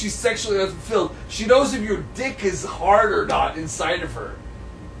knows if she's sexually unfulfilled, she knows if your dick is hard or not inside of her.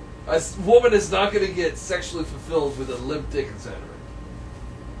 A woman is not going to get sexually fulfilled with a limp dick inside of her.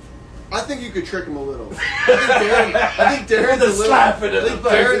 I think you could trick him a little. I think Darren's a little. Slapping it.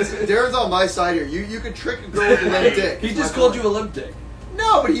 I think Darren's on my side here. You could trick a girl with a limp dick. He just called you a limp dick.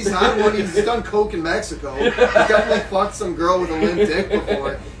 No, but he's had one. He's done coke in Mexico. He definitely fucked some girl with a limp dick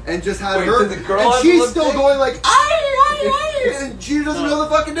before, and just had her. Did the girl and have she's a limp still dick? going like, ay, and she doesn't know the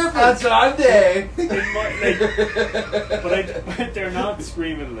fucking difference. That's what I'm saying. But they're not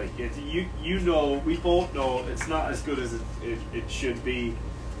screaming like it. You know, we both know it's not as good as it should be.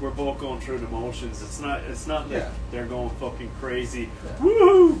 We're both going through the motions. It's not like they're going fucking crazy. Yeah.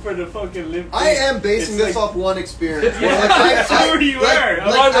 Woo for the fucking limp. I am basing this off one experience. Where, like,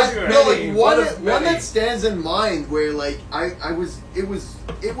 one that stands in mind where like it was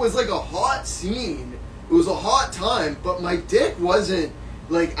like a hot scene. It was a hot time, but my dick wasn't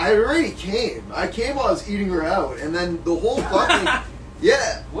like I already came. I came while I was eating her out, and then the whole fucking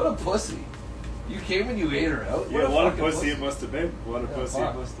What a pussy. You came and you ate her out? What a pussy it must have been. What a pussy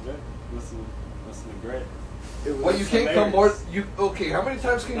it must have been. Must have been great. Well, you can't come more... Okay, how many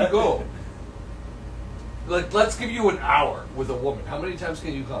times can you go? Like, let's give you an hour with a woman. How many times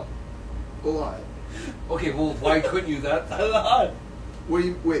can you come? A lot. Okay, well, why couldn't you that time? A lot.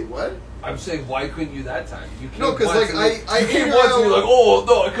 Wait, what? I'm saying, why couldn't you that time? You came no, because like I you ate came her once out. and you're like, oh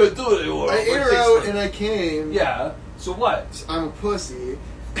no, I couldn't do it anymore. I ate her out and I came. Yeah. So what? I'm a pussy.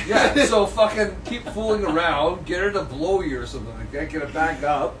 Yeah. So fucking keep fooling around, get her to blow you or something like that, get her back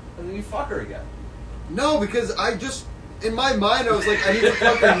up, and then you fuck her again. No, because I just in my mind I was like, I need to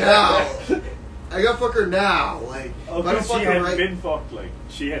fuck her now. I gotta fuck her now. Like, oh, if I don't fuck she her had right. been fucked. Like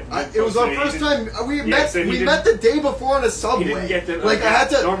she had. It was our first time we met. So we met the day before on a subway. He didn't get to, like I had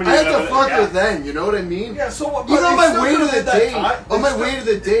to fuck her then. You know what I mean? Yeah. So what? Even on my way to the date. On my way to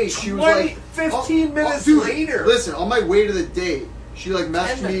the date, she was like 15 minutes dude, later. Listen, on my way to the date, she like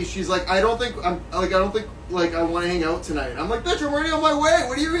messaged me. She's like, I don't think I want to hang out tonight. I'm like, bitch, I'm already on my way.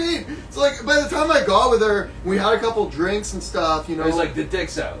 What do you mean? So like, by the time I got with her, we had a couple drinks and stuff. You know, it's like the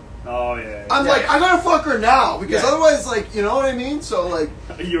dick's out. Oh yeah. I'm like, I gotta fuck her now because otherwise, like, you know what I mean? So like,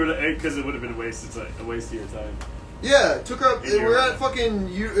 you were because it would have been a waste of your time. Yeah, took her up. In your- We're at fucking.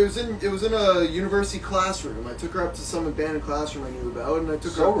 It was in a university classroom. I took her up to some abandoned classroom I knew about, and I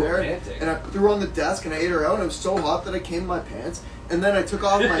took her So up there, romantic. and I threw her on the desk, and I ate her out, and it was so hot that I came in my pants, and then I took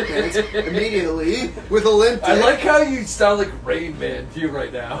off my pants immediately with a limp dick. I like how you sound like Rain Man to you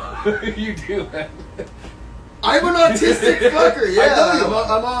right now. You do, man. I'm an autistic fucker. Yeah, I know you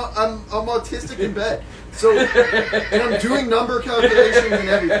are. I'm autistic in bed. So, and I'm doing number calculations and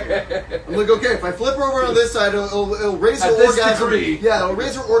everything. I'm like, okay, if I flip her over on this side, it'll raise her At this orgasm. degree. Yeah, it'll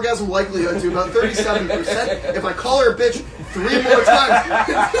raise her orgasm likelihood to about 37%. If I call her a bitch 3 more times,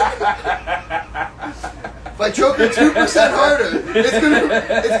 if I choke her 2% harder,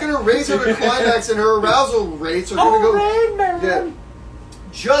 it's gonna raise her to climax, and her arousal rates are gonna go. Yeah.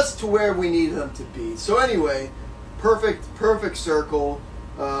 Just to where we need them to be. So anyway, perfect circle,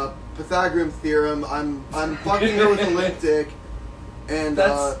 Pythagorean theorem. I'm fucking her with a limp dick, and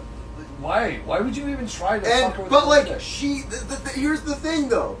That's why would you even try to fuck her with but a like dick? here's the thing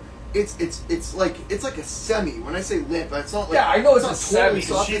though. It's like a semi. When I say limp, it's not like Yeah, I know it's not a semi.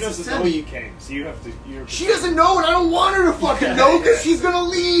 soft, She it's a doesn't know semi. you came, so you have to. She doesn't know, and I don't want her to fucking know because she's gonna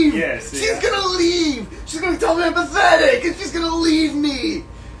leave. Yes, she's yeah. gonna leave. She's gonna tell me I'm pathetic, and she's gonna leave me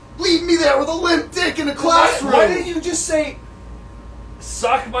there with a limp dick in a classroom. Why didn't you just say,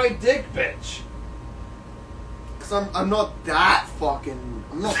 "Suck my dick, bitch"? Because I'm not that fucking.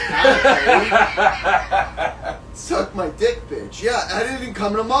 I'm not that old. Suck my dick, bitch. Yeah, that didn't even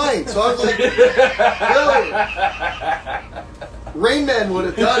come to mind. So I was like, yo. Rain Man would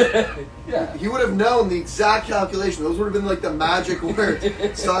have done it. Yeah. He would have known the exact calculation. Those would have been like the magic words.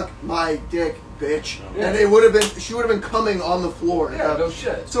 Suck my dick, bitch. Yeah. And it would have been. She would have been coming on the floor. Yeah, no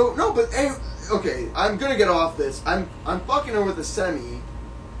shit. So no, but hey, okay. I'm gonna get off this. I'm fucking her with a semi,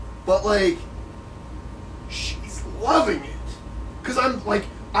 but like, she's loving it. Cause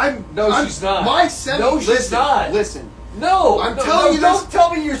No, she's not. My semi. No, she's listen, not. Listen. No, I'm no, telling no, you don't this-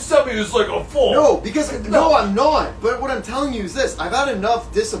 tell me your somebody who's like a fool. No, because no, I'm not. But what I'm telling you is this: I've had enough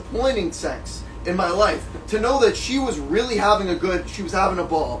disappointing sex in my life to know that she was really she was having a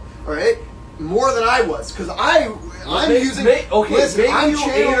ball. All right, more than I was, because I'm using. Okay, listen, maybe I'm you ate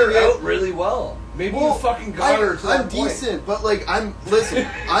channeling her it. out really well. Maybe you fucking got her to I'm that point. decent, but like I'm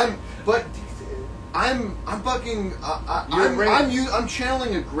fucking. I'm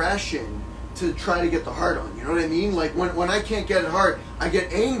channeling aggression to try to get the heart on. You know what I mean? Like when I can't get it hard, I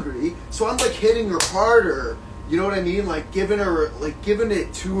get angry. So I'm like hitting her harder. You know what I mean? Like giving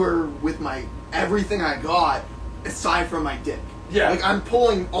it to her with my everything I got, aside from my dick. Yeah. Like I'm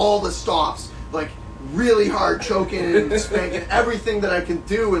pulling all the stops, like really hard, choking and spanking everything that I can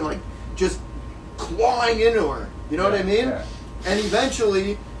do, and like just clawing into her. You know what I mean? Yeah. And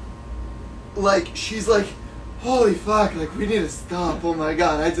eventually, like, she's like, holy fuck, like, we need to stop. Oh my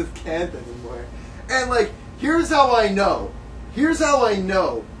god, I just can't anymore. And like, here's how I know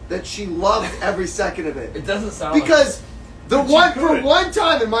that she loved every second of it. It doesn't sound Because But she for could. one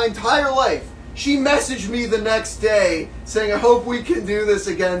time in my entire life, she messaged me the next day saying, I hope we can do this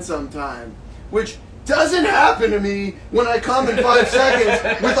again sometime. Which doesn't happen to me when I come in 5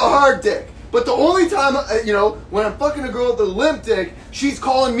 seconds with a hard dick. But the only time, when I'm fucking a girl with a limp dick, she's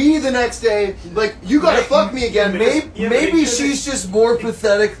calling me the next day, like, you gotta fuck me again. Yeah, but Maybe it she's just more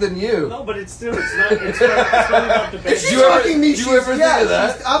pathetic than you. No, but it's probably not the If best. she's you ever- fucking me, do you ever think of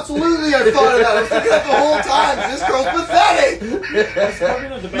that? she's absolutely, I've thought of that. I'm thinking that the whole time. This girl's pathetic. It's probably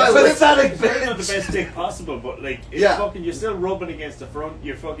not the My best. lip- Pathetic It's probably not the bitch. best dick possible, but like, it's Yeah. fucking. You're still rubbing against the front.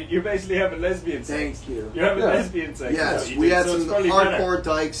 You're basically having lesbian sex. Thank you. You're having Yeah. lesbian sex. Yes, That's what you we do, had so some it's probably better. hardcore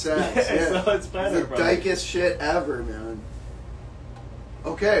dyke sex. Yeah, Yeah. so it's better, The probably. dykest shit ever, man.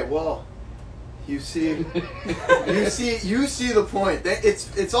 Okay, well, you see the point.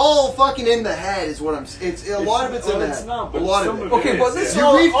 It's all fucking in the head, is what I'm. It's a lot of it's in the head. It's not, a but lot some of it. of it Okay, is, but this yeah. You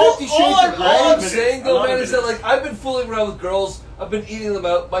all, read all, 50 all Shades I'm, of all Grey, I'm but saying a though, lot man, of is it that is- like I've been fooling around with girls. I've been eating them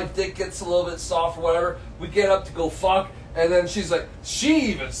out. My dick gets a little bit soft or whatever. We get up to go fuck, and then she's like, she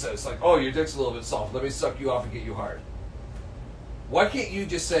even says like, "Oh, your dick's a little bit soft. Let me suck you off and get you hard." Why can't you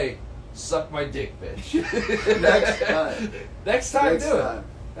just say, "Suck my dick, bitch"? Next time. Next time, Next do time. it.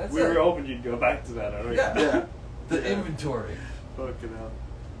 That's We it. were hoping you'd go back to that, alright? Yeah. Yeah. The inventory. Fucking hell.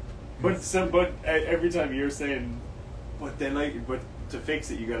 But every time you're saying, but to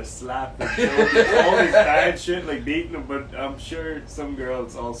fix it you gotta slap them, all this bad shit like beating them. But I'm sure some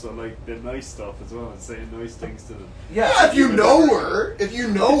girls also like the nice stuff as well and saying nice things to them. Yeah, if you know her, if you're,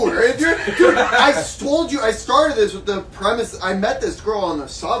 dude, I told you, I started this with the premise. I met this girl on the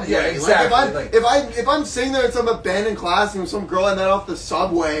subway. Yeah, exactly. Like if I'm sitting there in some abandoned classroom with some girl I met off the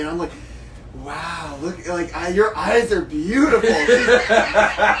subway, and I'm like, wow, look, like, your eyes are beautiful.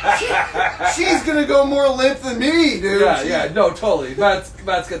 She's gonna go more limp than me, dude. Yeah, no, totally. Matt's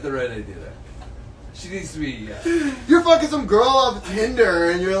got the right idea there. She needs to be, You're fucking some girl off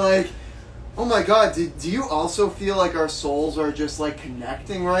Tinder, and you're like, oh my god, do you also feel like our souls are just, like,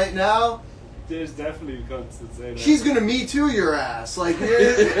 connecting right now? There's definitely cunts that say that. She's gonna Me Too your ass. Like,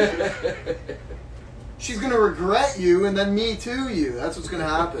 she's gonna regret you and then Me Too you. That's what's gonna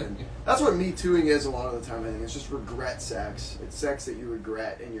happen. That's what Me Tooing is a lot of the time, I think. It's just regret sex. It's sex that you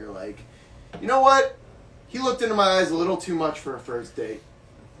regret, and you're like, you know what? He looked into my eyes a little too much for a first date.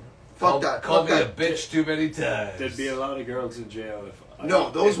 Fuck that. Call Fuck me that. a bitch too many times. There'd be a lot of girls in jail if.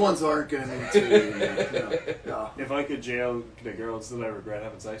 No, those ones aren't gonna Me Too you. No. If I could jail the girls that I regret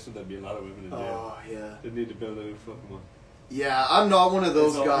having sex with, there'd be a lot of women in jail. Oh, yeah. They'd need to build a new fucking one. Yeah, I'm not one of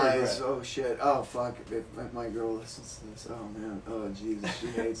those It's all guys. regret. Oh, shit. Oh, fuck. If my girl listens to this, oh, man. Oh, Jesus. She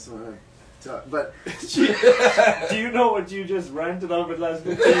hates when I talk. But... Do you know what you just ranted on with last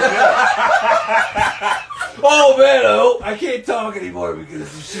 15 minutes? Oh man, I can't talk anymore because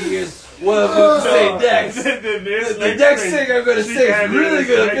she hears what I'm going to say next. The next thing I'm going to say is really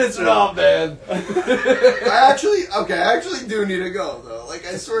going to piss her off, man. I actually do need to go, though. Like,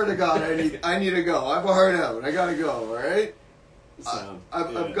 I swear to God, I need to go. I have a heart out. I gotta go, alright?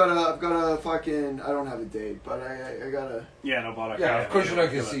 I've got a fucking... I don't have a date, but I gotta... Yeah, no bother. Yeah, of course you're not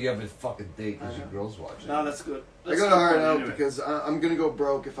going to see you have a fucking date because your girl's watching. No, that's good. I got a heart out because I'm gonna go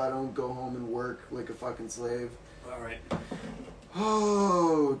broke if I don't go home and work like a fucking slave. Alright.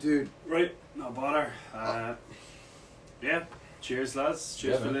 Oh, dude. Right, no bother. Yeah, cheers, lads.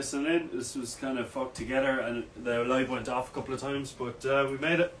 Cheers for man. listening in. This was kind of fucked together, and the live went off a couple of times, but we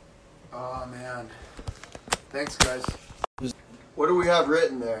made it. Oh, man. Thanks, guys. What do we have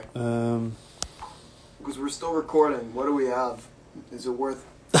written there? Because we're still recording. What do we have? Is it worth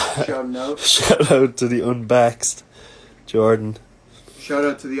shouting out? Shout out to the unbaxed Jordan. Shout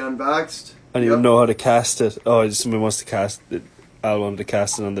out to the Unvaxxed. I don't even know how to cast it. Oh, someone wants to cast it. I want to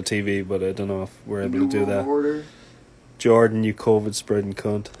cast it on the TV, but I don't know if we're able to do that. Order. Jordan, you COVID spreading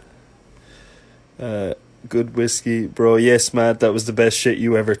cunt. Good whiskey, bro. Yes, Matt, that was the best shit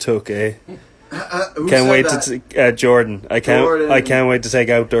you ever took, eh? Who Can't said wait that? to Jordan. I Jordan. can't wait to take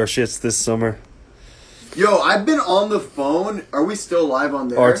outdoor shits this summer. Yo, I've been on the phone. Are we still live on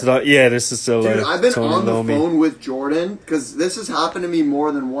there? Yeah, this is still Dude, live. I've been Tony on the Lomi. phone with Jordan because this has happened to me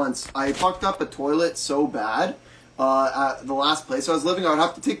more than once. I fucked up a toilet so bad at the last place I was living. I would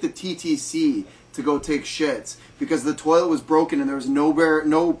have to take the TTC to go take shits because the toilet was broken and there was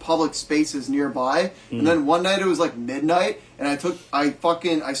no public spaces nearby. And then one night it was like midnight and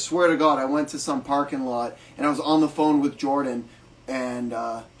I swear to God, I went to some parking lot and I was on the phone with Jordan. And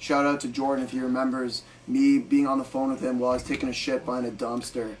shout out to Jordan if he remembers me being on the phone with him while I was taking a shit behind a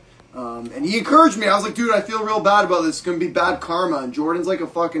dumpster. And he encouraged me. I was like, dude, I feel real bad about this. It's going to be bad karma. And Jordan's like a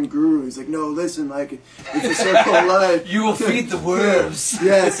fucking guru. He's like, no, listen, like, it's a circle of life. You will feed the worms.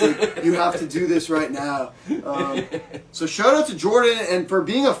 Yes, like, you have to do this right now. So shout out to Jordan and for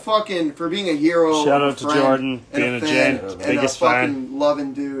being a hero. Shout and a out to friend Jordan, and a being a fan gent, and biggest a fan. fucking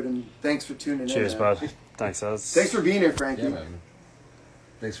loving dude. And thanks for tuning Cheers, in. man. bud. Thanks, lads. Thanks for being here, Frankie. Yeah, man.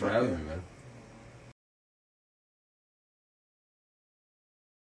 Thanks for having me, man.